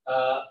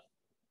a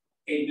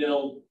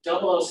bill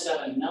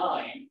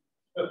 0079,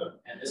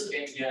 and this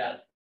came,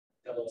 yeah,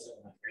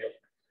 0079, really.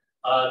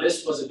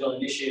 This was a bill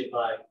initiated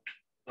by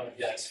one of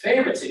GANYC's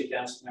favorite city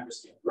council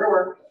members, Kim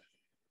Brewer,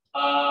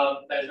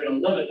 that is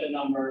going to limit the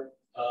number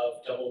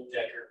of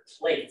double-decker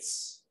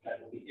plates that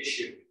will be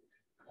issued.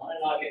 I want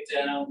to knock it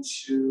down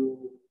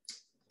to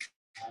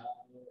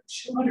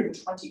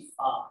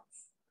 225.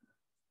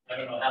 I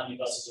don't know how many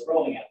buses are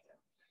rolling out there,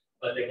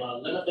 but they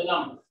want to limit the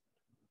number.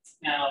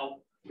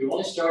 Now, we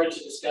only started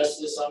to discuss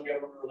this on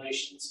government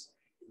relations.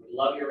 We would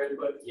love your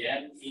input.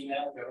 Again,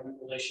 email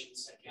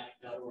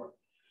governmentrelations@GANYC.org.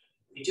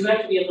 We do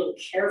have to be a little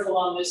careful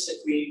on this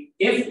if we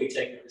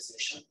take a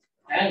position,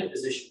 and the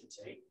position we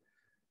take,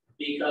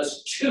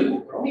 because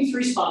there are only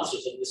 3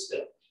 sponsors of this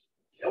bill: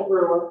 Gail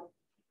Brewer,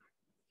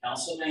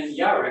 Councilman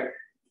Yarrick,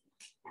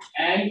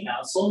 and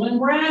Councilman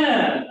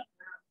Brennan,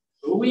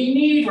 who we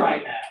need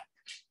right now.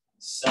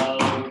 So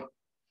we're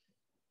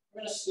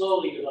going to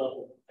slowly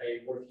develop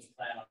a working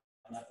plan on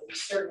that, but we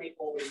certainly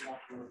always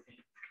want your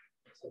opinion.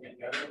 So again,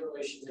 government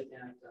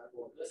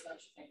relations@GANYC.org. Let's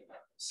not think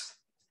about this.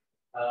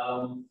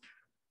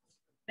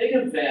 Big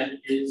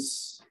event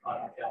is on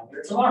our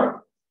calendar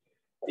tomorrow.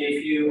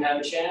 If you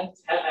have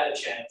had a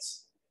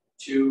chance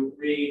to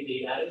read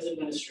the Adams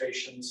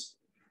administration's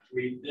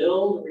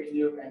Rebuild,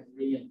 Renew, and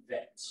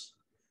Reinvent. This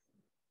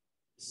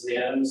is the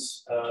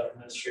Adams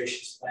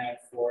administration's plan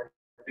for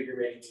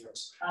invigorating New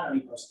York's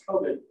economy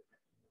post-COVID.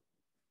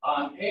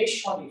 On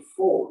page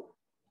 24,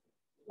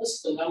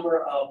 lists the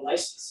number of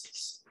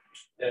licenses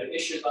that are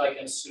issued by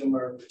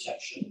Consumer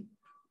Protection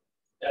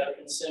that are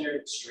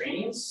considered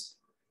extraneous,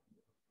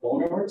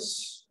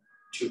 onerous,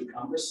 too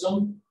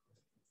cumbersome.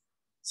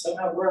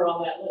 Somehow we're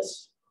on that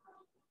list.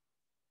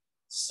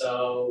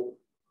 So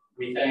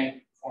we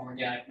thank former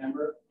GANYC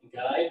member and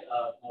guide,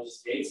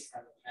 Moses Gates,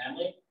 friend of the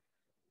family,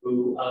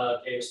 who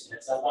gave us a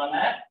heads up on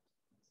that.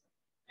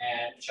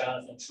 And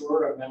Jonathan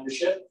Tour of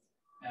membership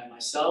and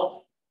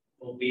myself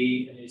will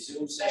be in a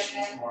Zoom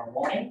session tomorrow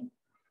morning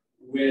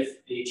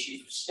with the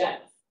chief of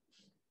staff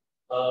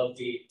of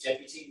the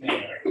deputy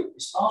mayor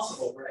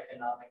responsible for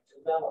economic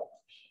development.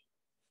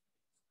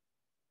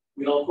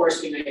 We'll of course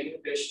be making a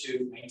pitch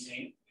to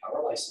maintain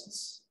our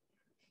license.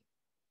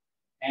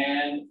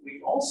 And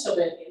we've also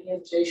been, in the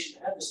invitation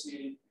to have this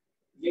meeting,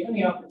 given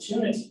the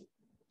opportunity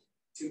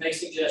to make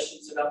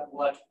suggestions about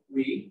what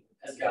we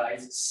as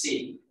guys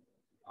see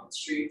on the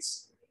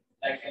streets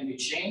that can be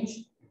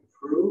changed,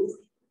 improved,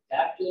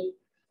 adapted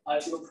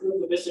to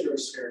improve the visitor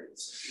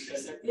experience.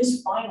 Because there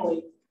is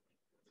finally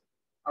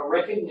a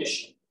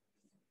recognition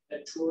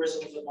that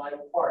tourism is a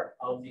vital part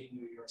of the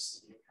New York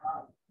City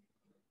economy.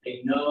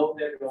 They know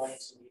they're going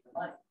to need the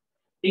money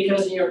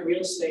because New York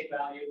real estate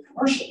value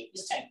commercially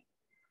is tanking.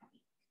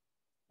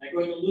 They're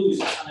going to lose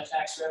a ton of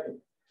tax revenue.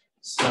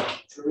 So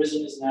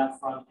tourism is now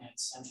front and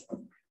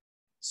center.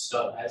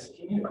 So as a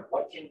community,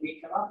 what can we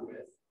come up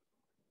with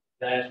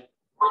that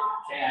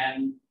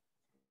can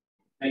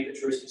make the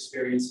tourist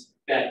experience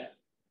better.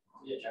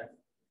 Yeah, Jack.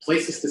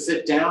 Places to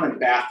sit down and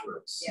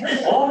bathrooms.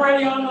 Yeah.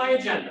 Already on my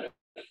agenda.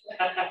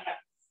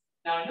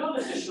 Now, I know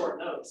this is short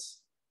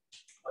notes,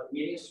 but the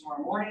meeting is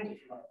tomorrow morning.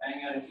 If you want to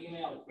bang out an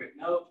email, a quick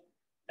note,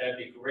 that'd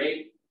be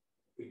great.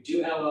 We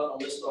do have a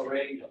list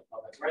already of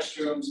public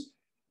restrooms,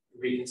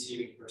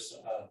 reconceiving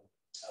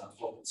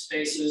open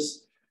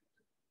spaces.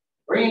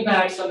 Bringing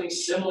back something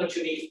similar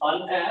to the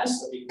Fun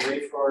Pass, that'd be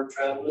great for our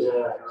travelers,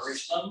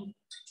 encourage them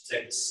to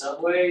take the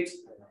subway, to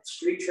bring out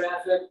street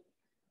traffic.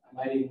 I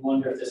might even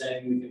wonder if there's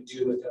anything we can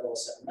do with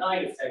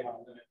 0079 if they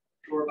want to limit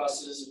tour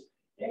buses.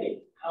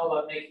 Hey, how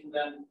about making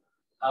them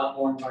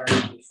more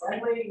environmentally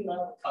friendly? You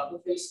know, a couple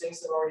of these things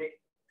that have already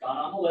gone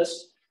on the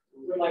list.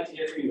 We would like to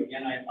hear from you.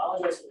 Again, I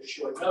apologize for the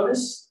short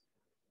notice,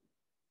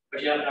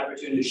 but you have an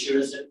opportunity to shoot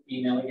us an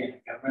email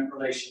again,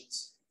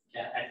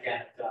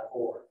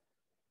 governmentrelations@GANYC.org.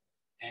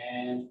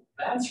 And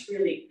that's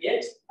really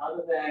it,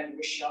 other than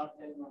wish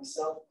Jonathan and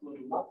myself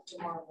good luck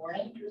tomorrow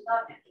morning.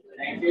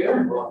 Thank you.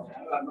 I'm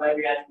glad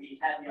we had the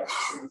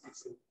opportunity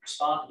to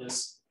respond to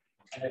this.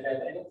 And if you have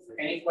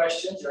any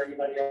questions or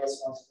anybody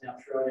else wants to now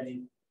throw out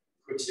any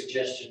quick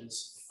suggestions,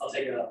 I'll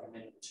take it up in a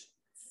minute.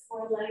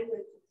 For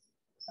language,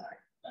 sorry.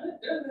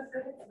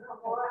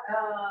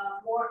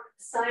 More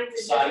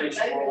signs. Signage,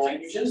 more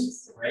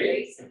languages,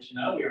 great, good to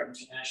know, we are an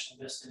international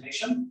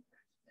destination.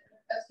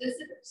 That's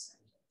visitors.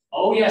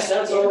 Oh yes,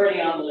 that's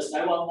already on the list,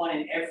 I want one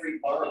in every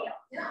borough.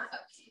 Yeah,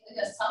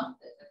 just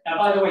something. Now,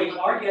 by the way, you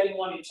are getting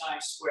one in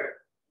Times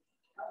Square.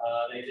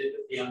 They did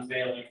the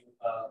unveiling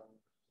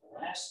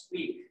last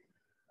week.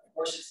 Of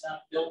course, it's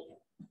not built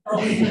yet.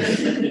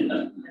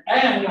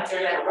 And in terms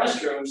of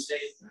restrooms,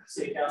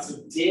 City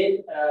Council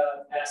did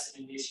pass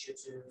an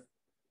initiative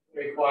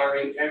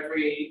requiring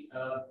every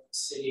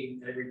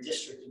every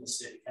district in the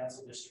city,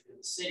 council district in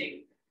the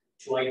city,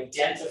 to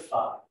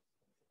identify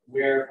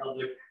where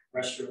public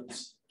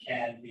restrooms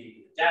can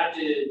be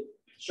adapted,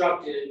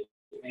 constructed,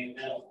 made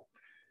available.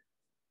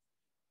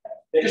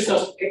 They just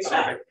don't pick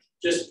something,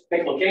 just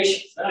pick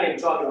locations. They're not even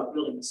talking about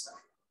building this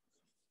stuff.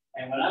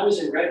 And when I was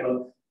in Red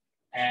Hook,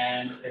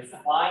 and they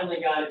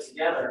finally got it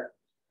together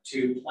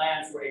to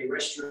plan for a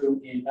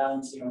restroom in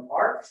Valentino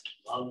Park,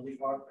 lovely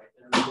park right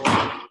there in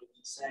the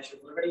Statue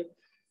of Liberty.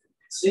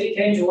 The city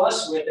came to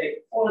us with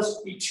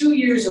it's be 2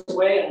 years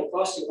away and will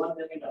cost you $1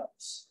 million.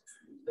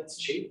 That's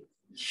cheap.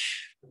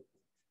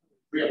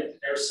 Really,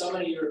 there are so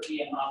many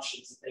European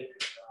options that they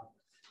could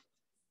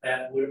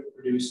that would have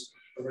produced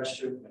a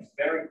restroom in a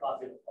very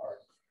popular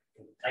park,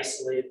 an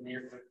isolated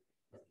neighborhood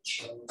that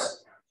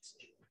chose.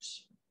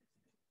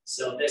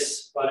 So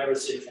this, whatever the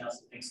city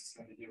council thinks it's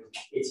going to do,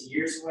 it's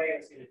years away,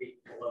 it's going to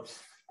be below.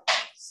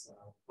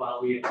 So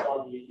while we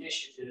applaud the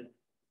initiative,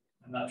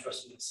 I'm not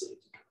trusting the city.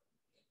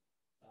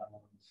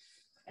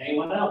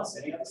 Anyone else?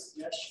 Any other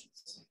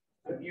suggestions?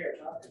 I'm here,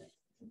 Jonathan.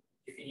 You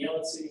can yell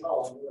at City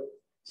Hall and do it.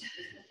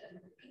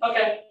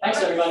 Okay,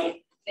 thanks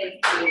everybody. Thank you.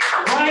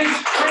 Right,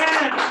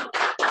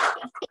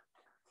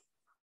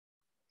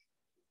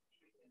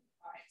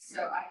 All right,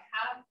 so I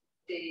have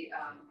the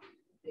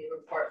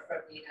report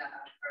from Nina.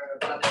 Her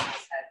brother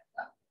has had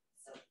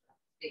some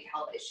big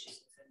health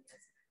issues and is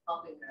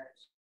helping her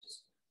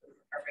just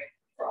recovering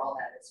for all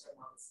that is her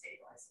mom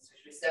stabilizes,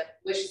 which we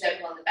wishes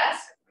everyone the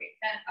best. Great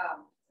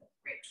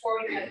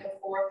tour we had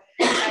before,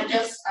 and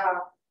just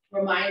a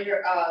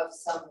reminder of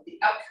some of the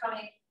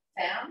upcoming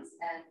FAMs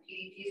and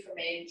PDPs for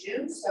May and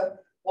June. So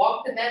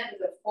Walk the Met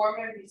with a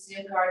former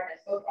museum guard and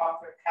book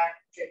author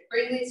Patrick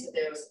Braley. So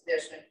there's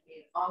going to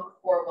be an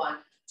encore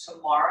one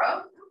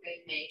tomorrow,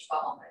 May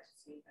 12th. I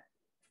just need that.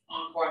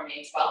 Encore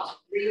May 12th.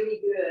 Really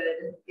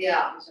good.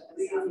 Yeah,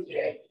 it sounds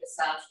great. It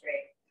sounds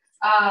great.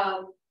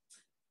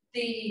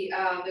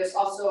 There's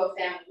also a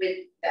FAM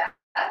with that.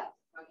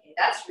 Okay,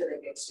 that's really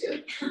good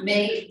too.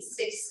 May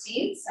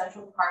 16th,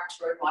 Central Park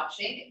bird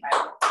watching. If I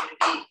were going to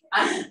be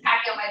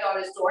unpacking out my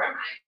daughter's dorm, I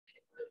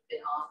would have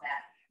been on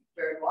that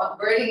bird walk.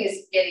 Birding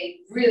is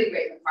getting really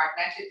great in the park.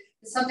 And actually,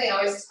 it's something I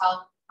always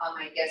tell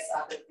my guests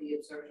up at the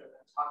observatory when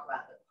I talk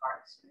about the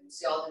parks. When you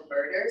see all the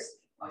birders,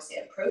 I always say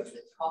approach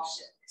with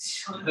caution.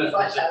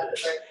 Flush out the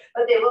bird,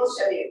 but they will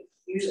show you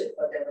usually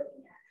what they're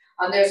looking at.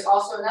 There's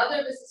also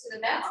another visit to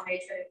the Met on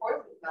May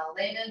 24th with Mel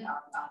Lehman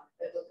on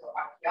biblical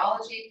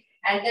archaeology.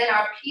 And then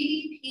our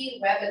PDP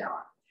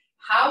webinar,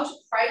 How to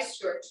Price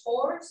Your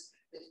Tours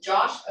with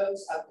Josh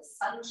Oates of the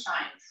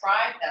Sunshine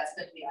Tribe. That's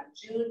going to be on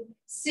June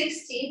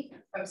 16th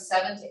from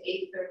 7 to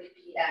 8:30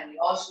 p.m.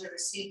 You all should have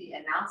received the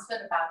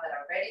announcement about that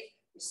already.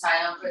 You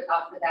sign up for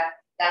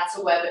that. That's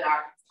a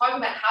webinar talking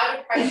about how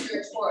to price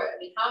your tour. I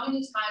mean, how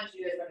many times do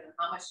you guys want to know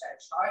how much should I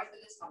charge for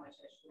this? How much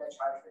should I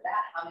charge for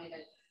that? How many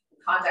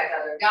contact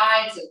other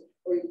guides,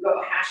 or you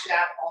go hash it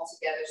out all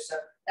together. So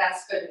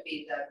that's going to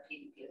be the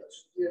PDP. It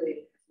looks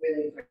really,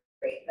 really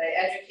great. The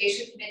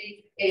education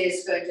committee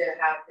is going to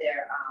have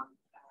their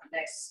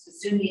next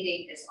Zoom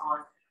meeting is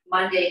on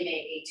Monday,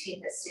 May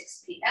 18th at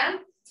 6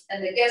 p.m.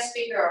 And the guest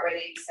speaker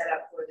already set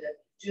up for the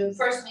June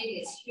 1st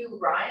meeting is Hugh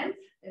Ryan,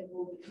 and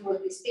who will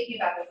be speaking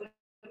about the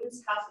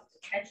women's house of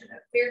detention,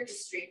 a fair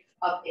history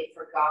of a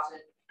forgotten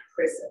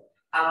prison.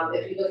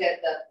 If you look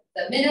at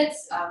the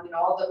minutes,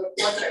 all the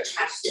reports are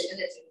attached to the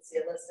minutes. You can see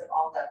a list of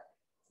all the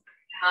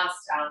past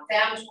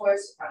fam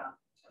tours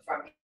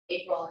from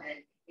April and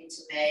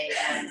into May,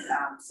 and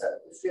so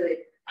it was really,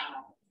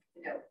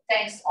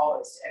 thanks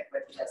always to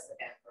everybody who does the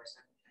fam tours.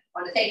 I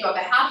want to thank you on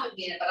behalf of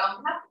Nina, but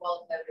on behalf of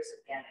all the members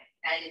of GANYC.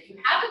 And if you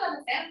haven't done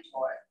a fam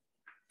tour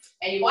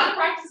and you want to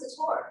practice a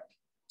tour,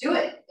 do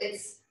it.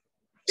 It's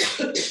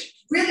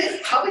really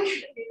probably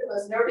going to be the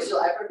most nervous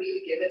you'll ever be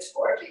to give a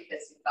tour,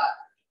 because you've got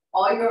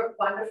all your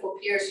wonderful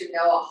peers who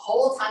know a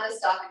whole ton of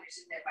stuff, and you're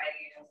sitting there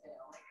writing your notes,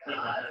 oh my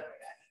God.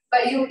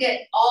 But you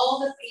get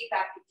all the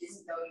feedback you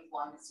didn't know you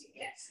wanted to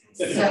get.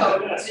 So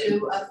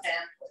do a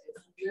fam tour.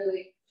 It's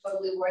really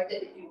totally worth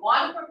it. If you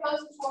want to propose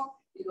a tour,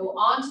 you go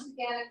onto the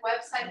GANYC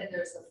website and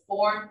there's a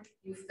form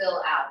you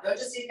fill out. Don't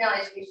just email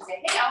education and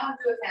say, hey, I want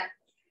to do a fam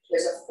tour.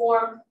 There's a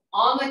form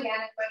on the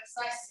GANYC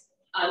website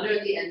under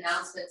the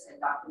announcements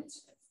and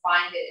documents. You can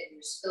find it and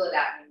you just fill it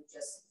out and you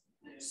just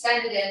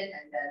send it in,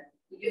 and then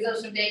you give them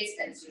some dates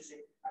and it's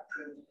usually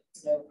approved,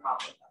 no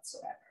problem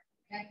whatsoever.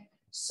 Okay,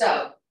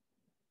 so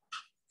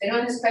if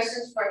anyone has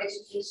questions for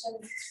education,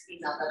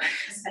 email them.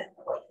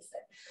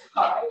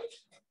 All right.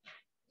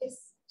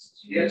 Yes.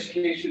 The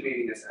education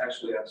meeting is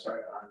actually, I'm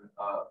sorry, on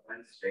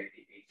Wednesday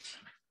the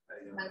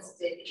 18th.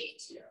 Wednesday the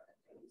 18th.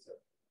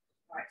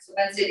 All right, so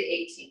Wednesday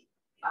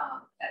the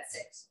 18th at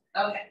 6.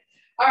 Okay.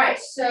 All right,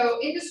 so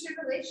industry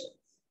relations.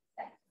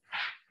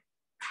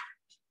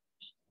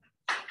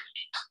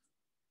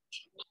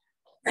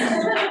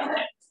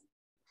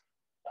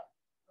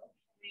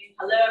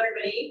 Hello,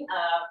 everybody.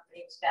 My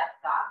name is Beth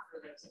Goff. For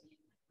those of you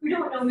who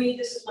don't know me,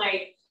 this is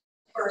my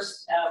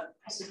first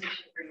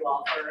presentation for you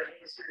all for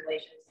industry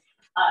relations.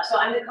 So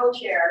I'm the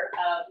co-chair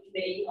of the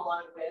committee,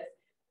 along with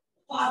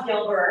Bob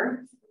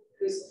Gilbert,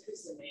 who's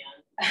the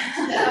man,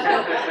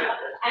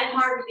 and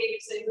Harvey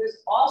Davidson, who's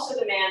also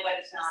the man, but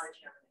is not a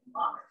chairman any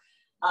longer.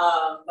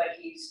 But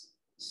he's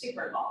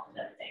super involved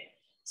in everything.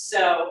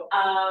 So,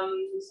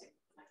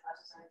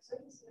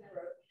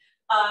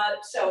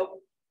 so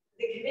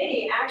the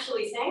committee,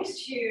 actually,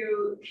 thanks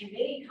to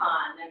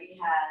CommitteeCon that we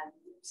had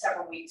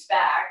several weeks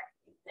back,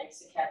 thanks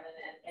to Kevin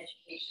and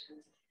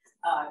Education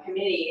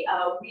Committee,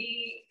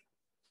 we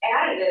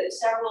added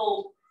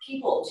several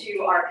people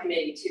to our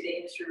committee, to the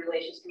Industry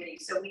Relations Committee.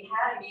 So we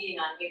had a meeting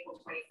on April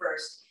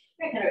 21st.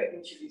 We kind of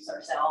introduce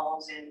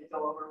ourselves and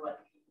go over what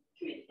the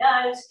committee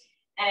does.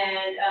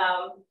 And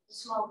a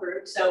small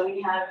group. So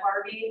we had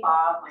Harvey,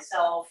 Bob,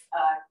 myself,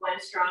 Gwen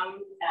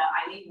Strum,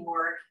 Eileen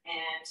Ward,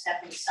 and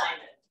Stephanie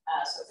Simon.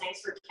 So thanks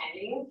for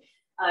attending,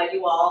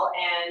 you all.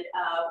 And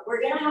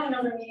we're going to have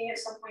another meeting at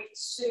some point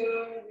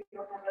soon. We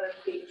don't have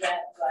a date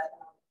yet, but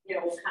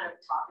we'll kind of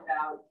talk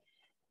about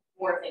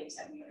more things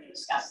that we've been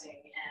discussing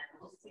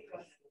and hopefully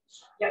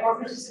get more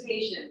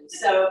participation.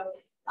 So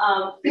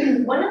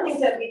one of the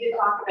things that we did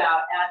talk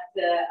about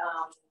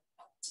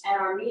at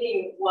our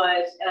meeting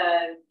was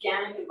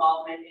GANYC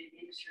involvement in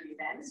industry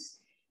events.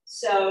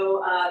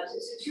 So,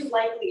 two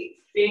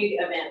likely big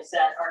events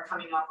that are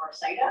coming off our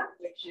SITA,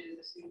 which is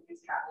the Student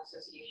Youth Travel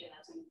Association,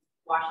 that's in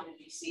Washington,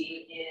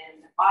 D.C.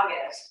 in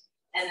August,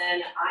 and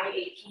then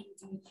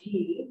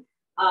IAPDG,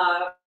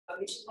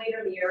 which is later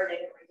in the year. They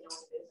didn't really know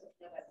what it is.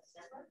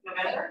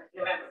 November,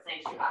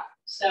 thank you.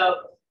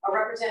 So our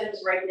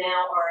representatives right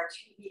now are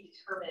to be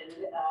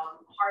determined.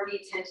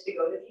 Harvey tends to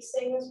go to these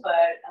things,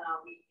 but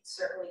we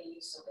certainly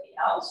use somebody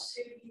else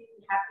who would be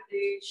happy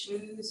to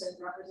choose and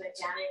represent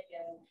GANYC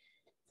and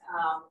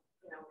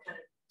kind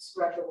of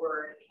spread the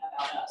word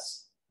about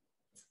us.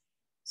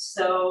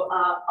 So,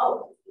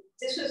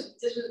 this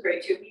was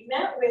great too. We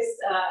met with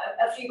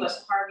a few of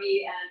us,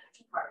 Harvey and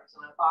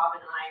Bob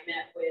and I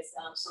met with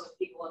some of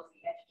the people of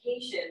the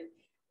education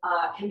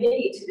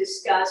committee to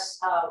discuss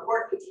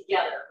working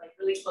together, like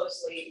really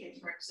closely in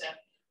terms of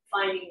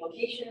finding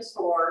locations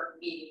for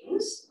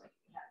meetings like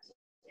we have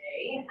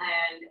today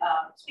and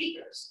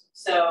speakers.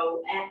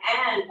 So,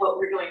 and what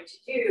we're going to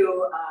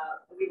do,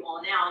 we will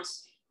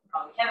announce,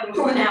 probably Kevin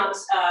will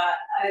announce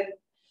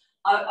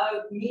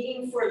a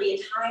meeting for the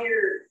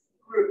entire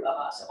group of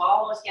us, of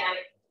all of us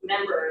GANYC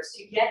members,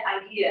 to get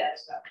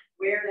ideas about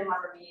where to have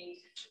our meetings,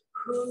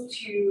 who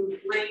to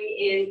bring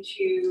in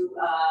to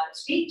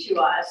speak to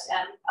us,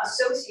 and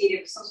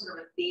associated with some sort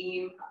of a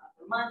theme of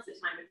the month, the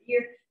time of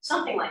year,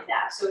 something like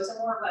that. So it's a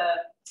more of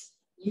a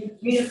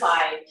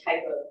unified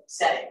type of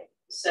setting.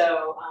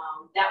 So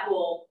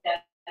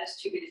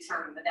that's to be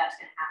determined, but that's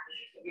going to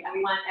happen. And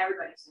we want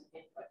everybody's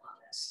input on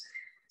this.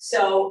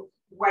 So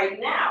right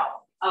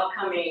now,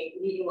 upcoming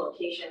meeting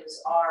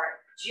locations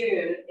are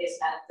June is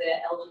at the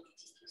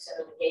LGBTQ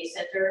Center, the Gay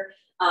Center,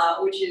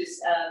 which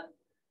is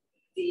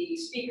the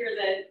speaker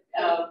that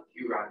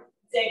Hugh Ryan.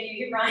 Thank you,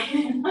 Hugh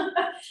Ryan.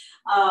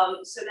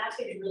 So that's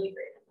going to be really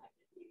great. I'm not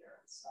going to be there.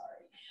 I'm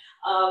sorry.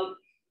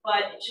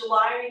 But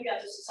July we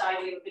got the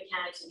Society of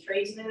Mechanics and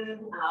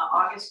Tradesmen.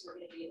 August we're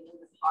going to be in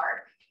the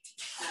park.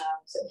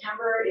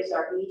 September is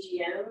our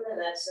EGM, and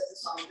that's at the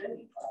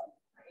Sullivan Club.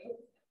 Right?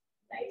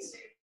 Nice.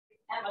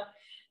 Emma.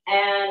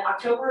 And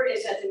October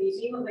is at the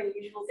Museum of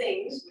Unusual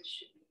Things, which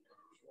should be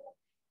unusual.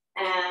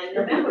 And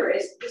November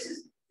is, this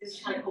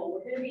is kind of cool.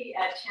 We're going to be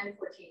at 1014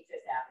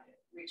 Fifth Avenue,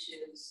 which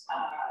is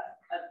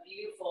a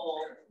beautiful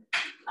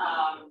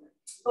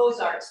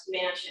Beaux-Arts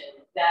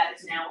mansion that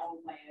is now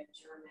owned by a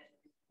German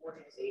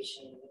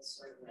organization. It's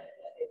sort of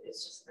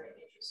it's just a very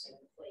interesting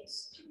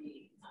place to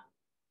be.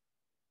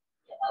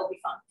 Yeah, that'll be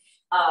fun.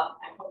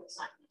 I hope it's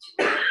not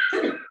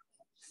too.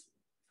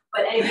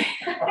 But anyway,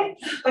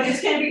 but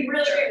it's going to be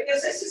really great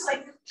because this is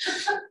like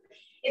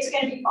it's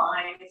going to be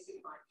fine. It's going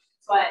to be fine.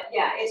 But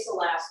yeah, it's the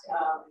last.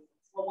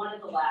 Well, one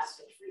of the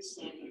last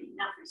freestanding,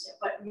 not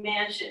freestanding, but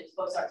mansions,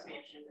 Beaux-Arts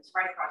mansion. It's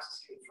right across the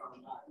street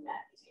from the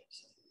Met Museum.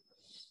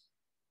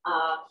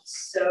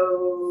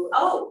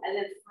 And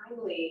then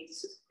finally,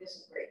 this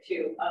is great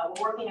too.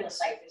 We're working on a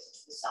site visit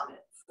to the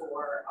summit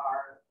for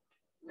our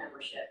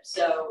membership.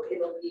 So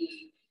it'll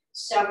be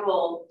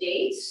several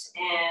dates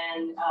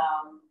and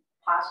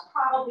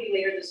probably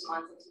later this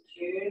month into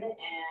June,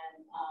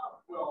 and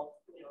we'll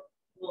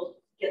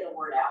get the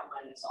word out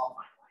when it's all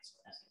finalized.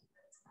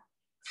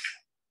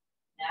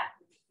 That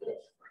is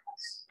it for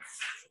us.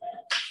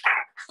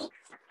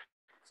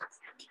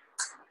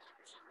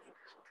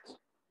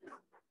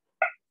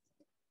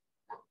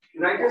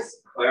 Can I just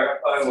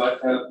clarify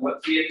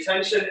what the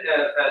intention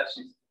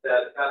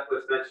that Beth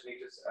was mentioning?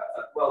 Just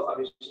well, I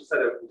mean, she said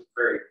it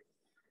very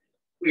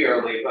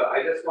clearly, but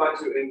I just want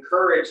to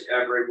encourage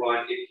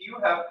everyone, if you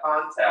have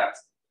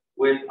contacts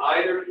with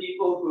either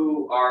people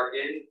who are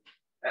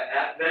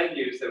at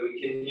venues that we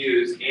can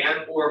use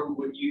and or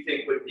who you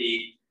think would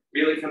be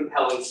really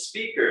compelling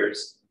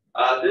speakers,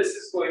 this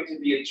is going to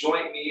be a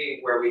joint meeting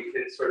where we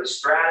can sort of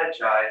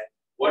strategize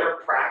what are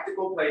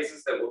practical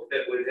places that will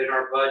fit within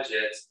our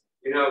budgets.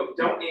 You know,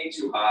 don't need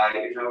too high.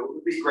 You know, it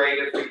would be great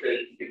if we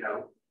could, you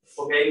know,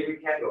 well, maybe we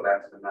can go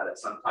back to the Met at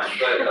some time,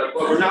 but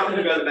we're not going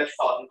to go to the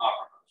Metropolitan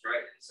Opera House,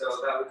 right? So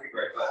that would be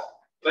great,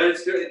 but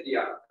it's good.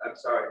 Yeah, I'm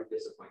sorry to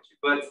disappoint you,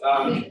 but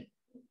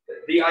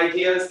the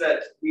idea is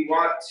that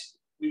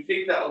we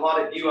think that a lot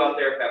of you out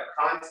there have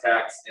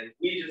contacts and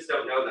we just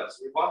don't know them.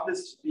 So we want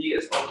this to be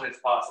as open as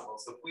possible.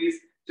 So please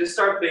just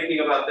start thinking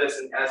about this.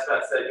 And as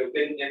Beth said, you'll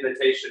get an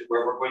invitation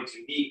where we're going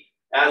to meet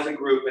as a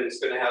group, and it's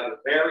going to have a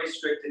very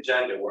strict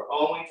agenda. We're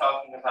only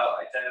talking about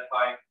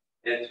identifying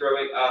and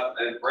throwing up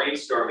and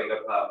brainstorming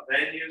about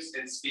venues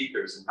and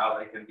speakers and how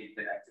they can be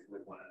connected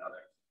with one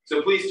another.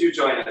 So please do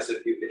join us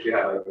if you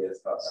have ideas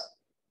about that.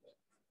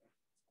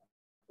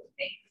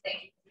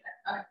 Thank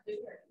you.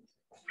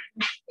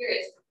 Here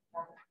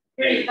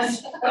it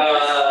is.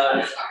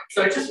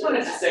 So I just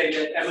wanted to say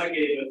that Emma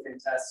gave a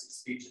fantastic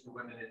speech at the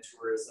Women in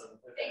Tourism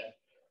event,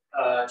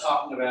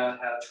 talking about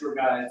how tour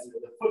guides are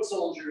the foot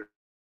soldiers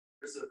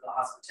of the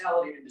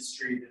hospitality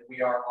industry, that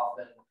we are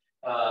often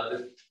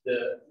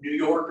the New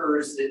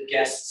Yorkers that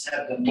guests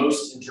have the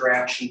most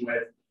interaction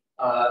with,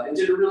 and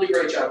did a really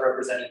great job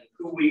representing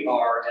who we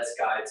are as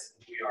guides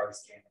and who we are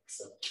as GANYC.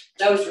 So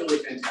that was really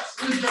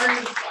fantastic. It was very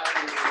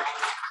inspiring.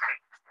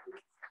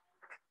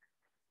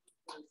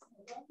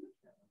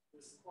 It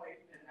was quite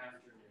an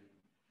afternoon.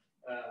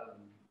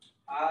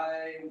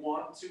 I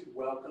want to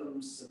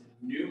welcome some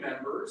new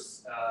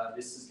members.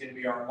 This is going to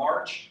be our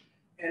March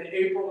and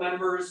April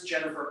members: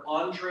 Jennifer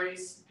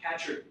Andres,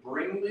 Patrick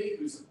Bringley,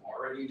 who's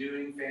already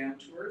doing fan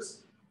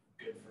tours,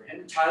 good for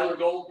him, Tyler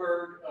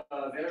Goldberg,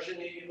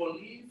 Virginie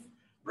Olive,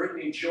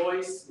 Brittany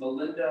Joyce,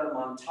 Melinda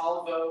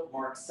Montalvo,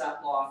 Mark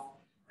Satloff,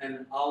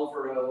 and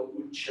Alvaro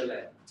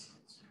Uccelent.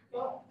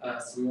 So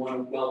we want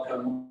to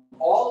welcome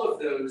all of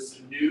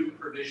those new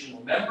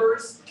provisional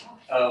members.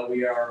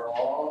 We are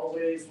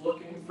always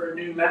looking for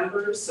new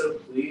members, so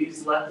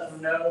please let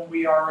them know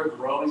we are a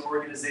growing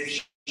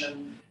organization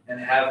and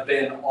have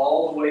been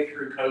all the way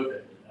through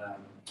COVID.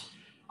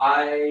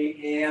 I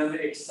am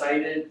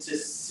excited to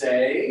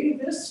say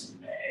this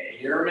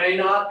may or may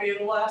not be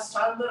the last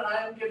time that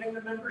I am giving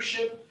the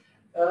membership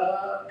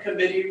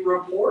committee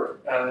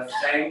report.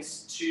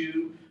 Thanks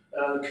to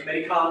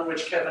CommitteeCon,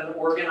 which Kevin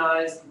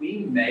organized, we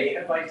may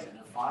have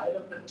identified a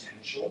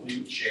potential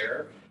new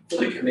chair for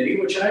the committee,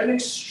 which I'm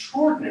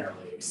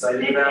extraordinarily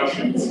excited about.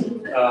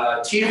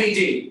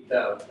 TBD,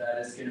 though, that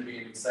is going to be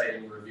an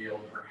exciting reveal,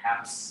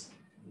 perhaps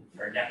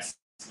for next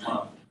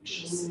month. We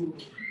shall see.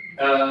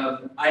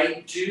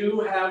 I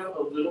do have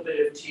a little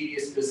bit of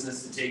tedious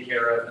business to take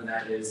care of, and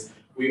that is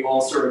we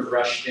all sort of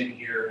rushed in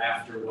here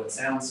after what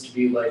sounds to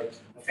be like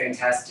a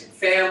fantastic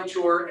fam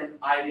tour, and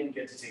I didn't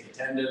get to take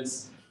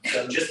attendance.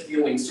 So I'm just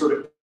feeling sort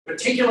of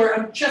particular.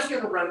 I'm just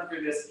going to run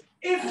through this.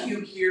 If you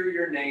hear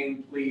your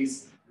name,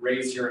 please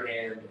raise your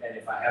hand, and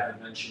if I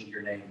haven't mentioned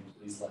your name,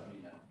 please let me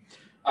know.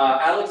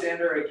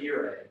 Alexander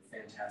Aguirre,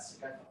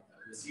 fantastic. I thought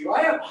that was you.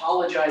 I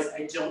apologize.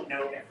 I don't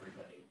know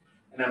everybody,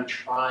 and I'm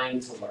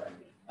trying to learn.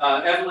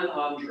 Evelyn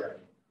Andre.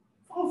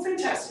 Oh,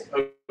 fantastic.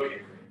 Okay,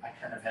 great. I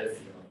kind of had a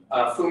feeling.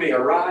 Fumi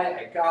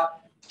Arai, I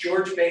got.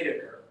 George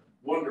Baedeker.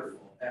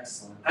 Wonderful.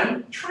 Excellent.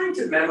 I'm trying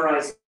to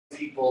memorize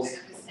people's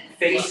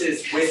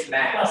faces with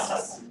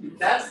masks.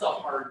 That's the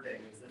hard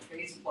thing, is the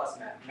face plus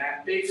mask.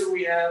 Matt Baker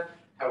we have.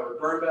 Howard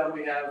Birnbaum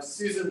we have,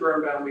 Susan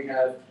Birnbaum we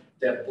have,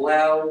 Deb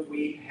Blau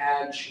we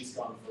had, she's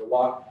gone for a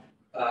walk.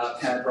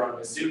 Pat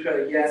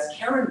Braun-Mazuka, yes.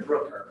 Karen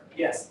Brooker,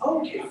 yes. Oh,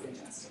 okay,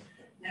 fantastic.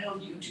 Now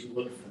you do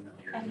look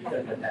familiar,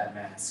 even with that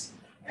mask.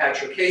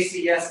 Patrick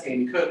Casey, yes.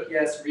 Amy Cook,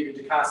 yes. Rita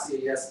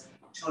DeCassia, yes.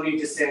 Tony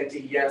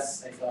DeSanti,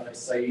 yes. I thought I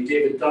saw you.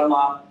 David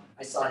Dunlop,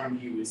 I saw him,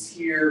 he was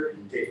here.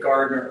 Dave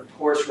Gardner, of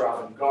course.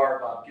 Robin Garr,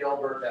 Bob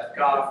Gilbert, Beth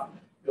Goff,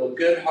 Bill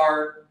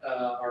Goodhart,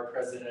 our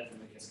president of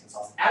the McKiss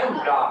Consultants. Adam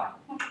Guy.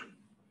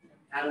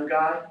 Adam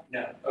Guy?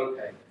 No,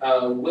 okay.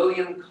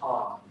 William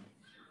Kahn.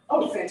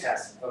 Oh,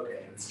 fantastic. Okay,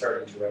 I'm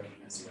starting to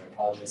recognize you. I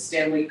apologize.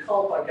 Stanley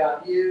Culp, I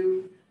got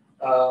you.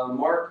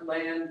 Mark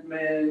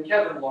Landman,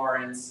 Kevin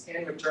Lawrence,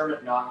 Ann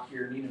McDermott, not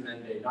here. Nina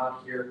Mende,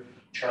 not here.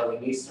 Charlie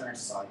Neesner, I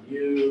saw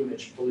you.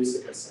 Mitch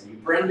Palusic, I saw you.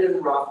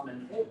 Brendan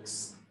Rothman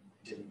Hicks,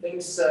 didn't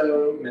think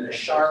so. Minna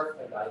Sharp,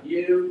 I got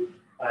you.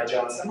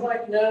 John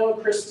Semlike, no.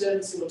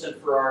 Kristen Singleton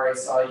Ferrari, I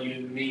saw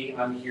you. Me,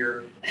 I'm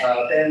here.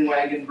 Ben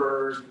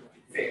Wagenberg,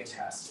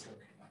 fantastic. Okay.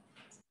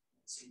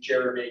 See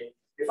Jeremy.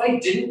 If I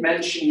didn't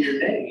mention your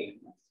name,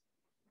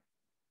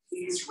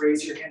 please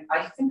raise your hand.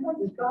 I think I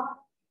got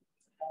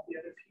all the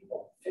other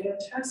people.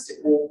 Fantastic.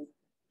 Well,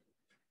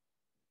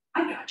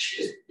 I got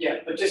you. Yeah,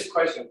 but just a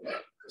question.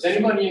 Is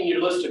anybody in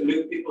your list of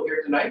new people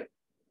here tonight?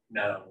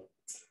 No,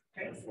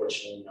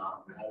 unfortunately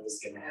not. I was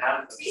going to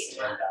have them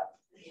stand up.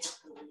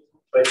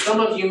 But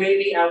some of you may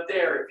be out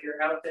there. If you're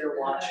out there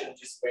watching,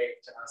 just wave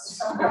to us.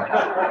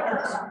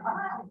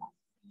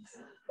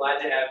 Glad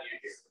to have you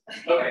here.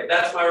 Okay,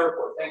 that's my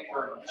report. Thank you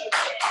very much.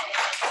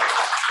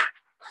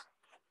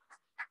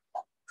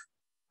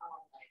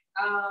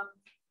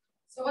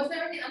 So was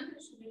there any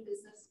unfinished new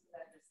business?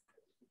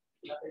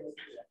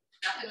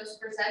 Nothing was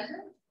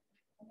presented?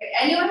 Okay,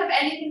 anyone have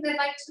anything they'd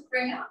like to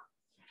bring up?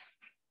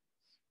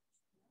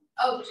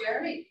 Oh,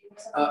 Jeremy.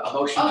 A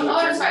motion to I'm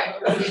adjourn. sorry.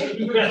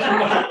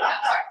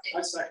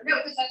 I'm sorry. No,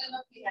 because I didn't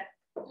know if we had.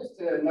 Just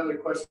another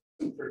question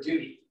for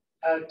Judy.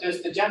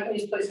 Does the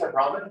Japanese place have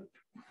ramen?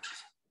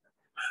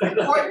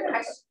 Important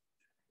question.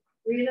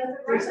 Rita,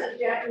 Rita,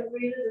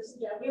 this is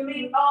Jack. You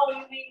mean, I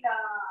didn't think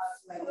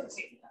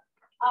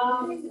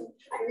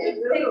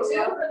so.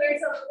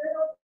 there's a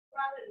little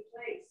ramen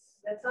place.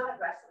 That's not a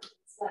restaurant.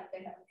 It's like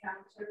they have a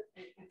counter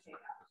and you can take out.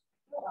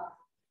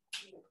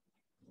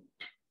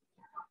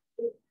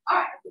 All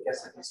right.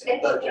 Yes, I can say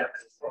the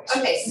Japanese.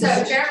 Okay, so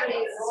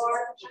Jeremy,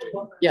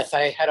 Yes,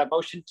 I had a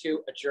motion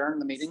to adjourn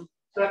the meeting.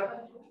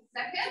 second,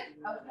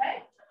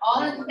 okay.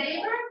 All in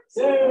favor?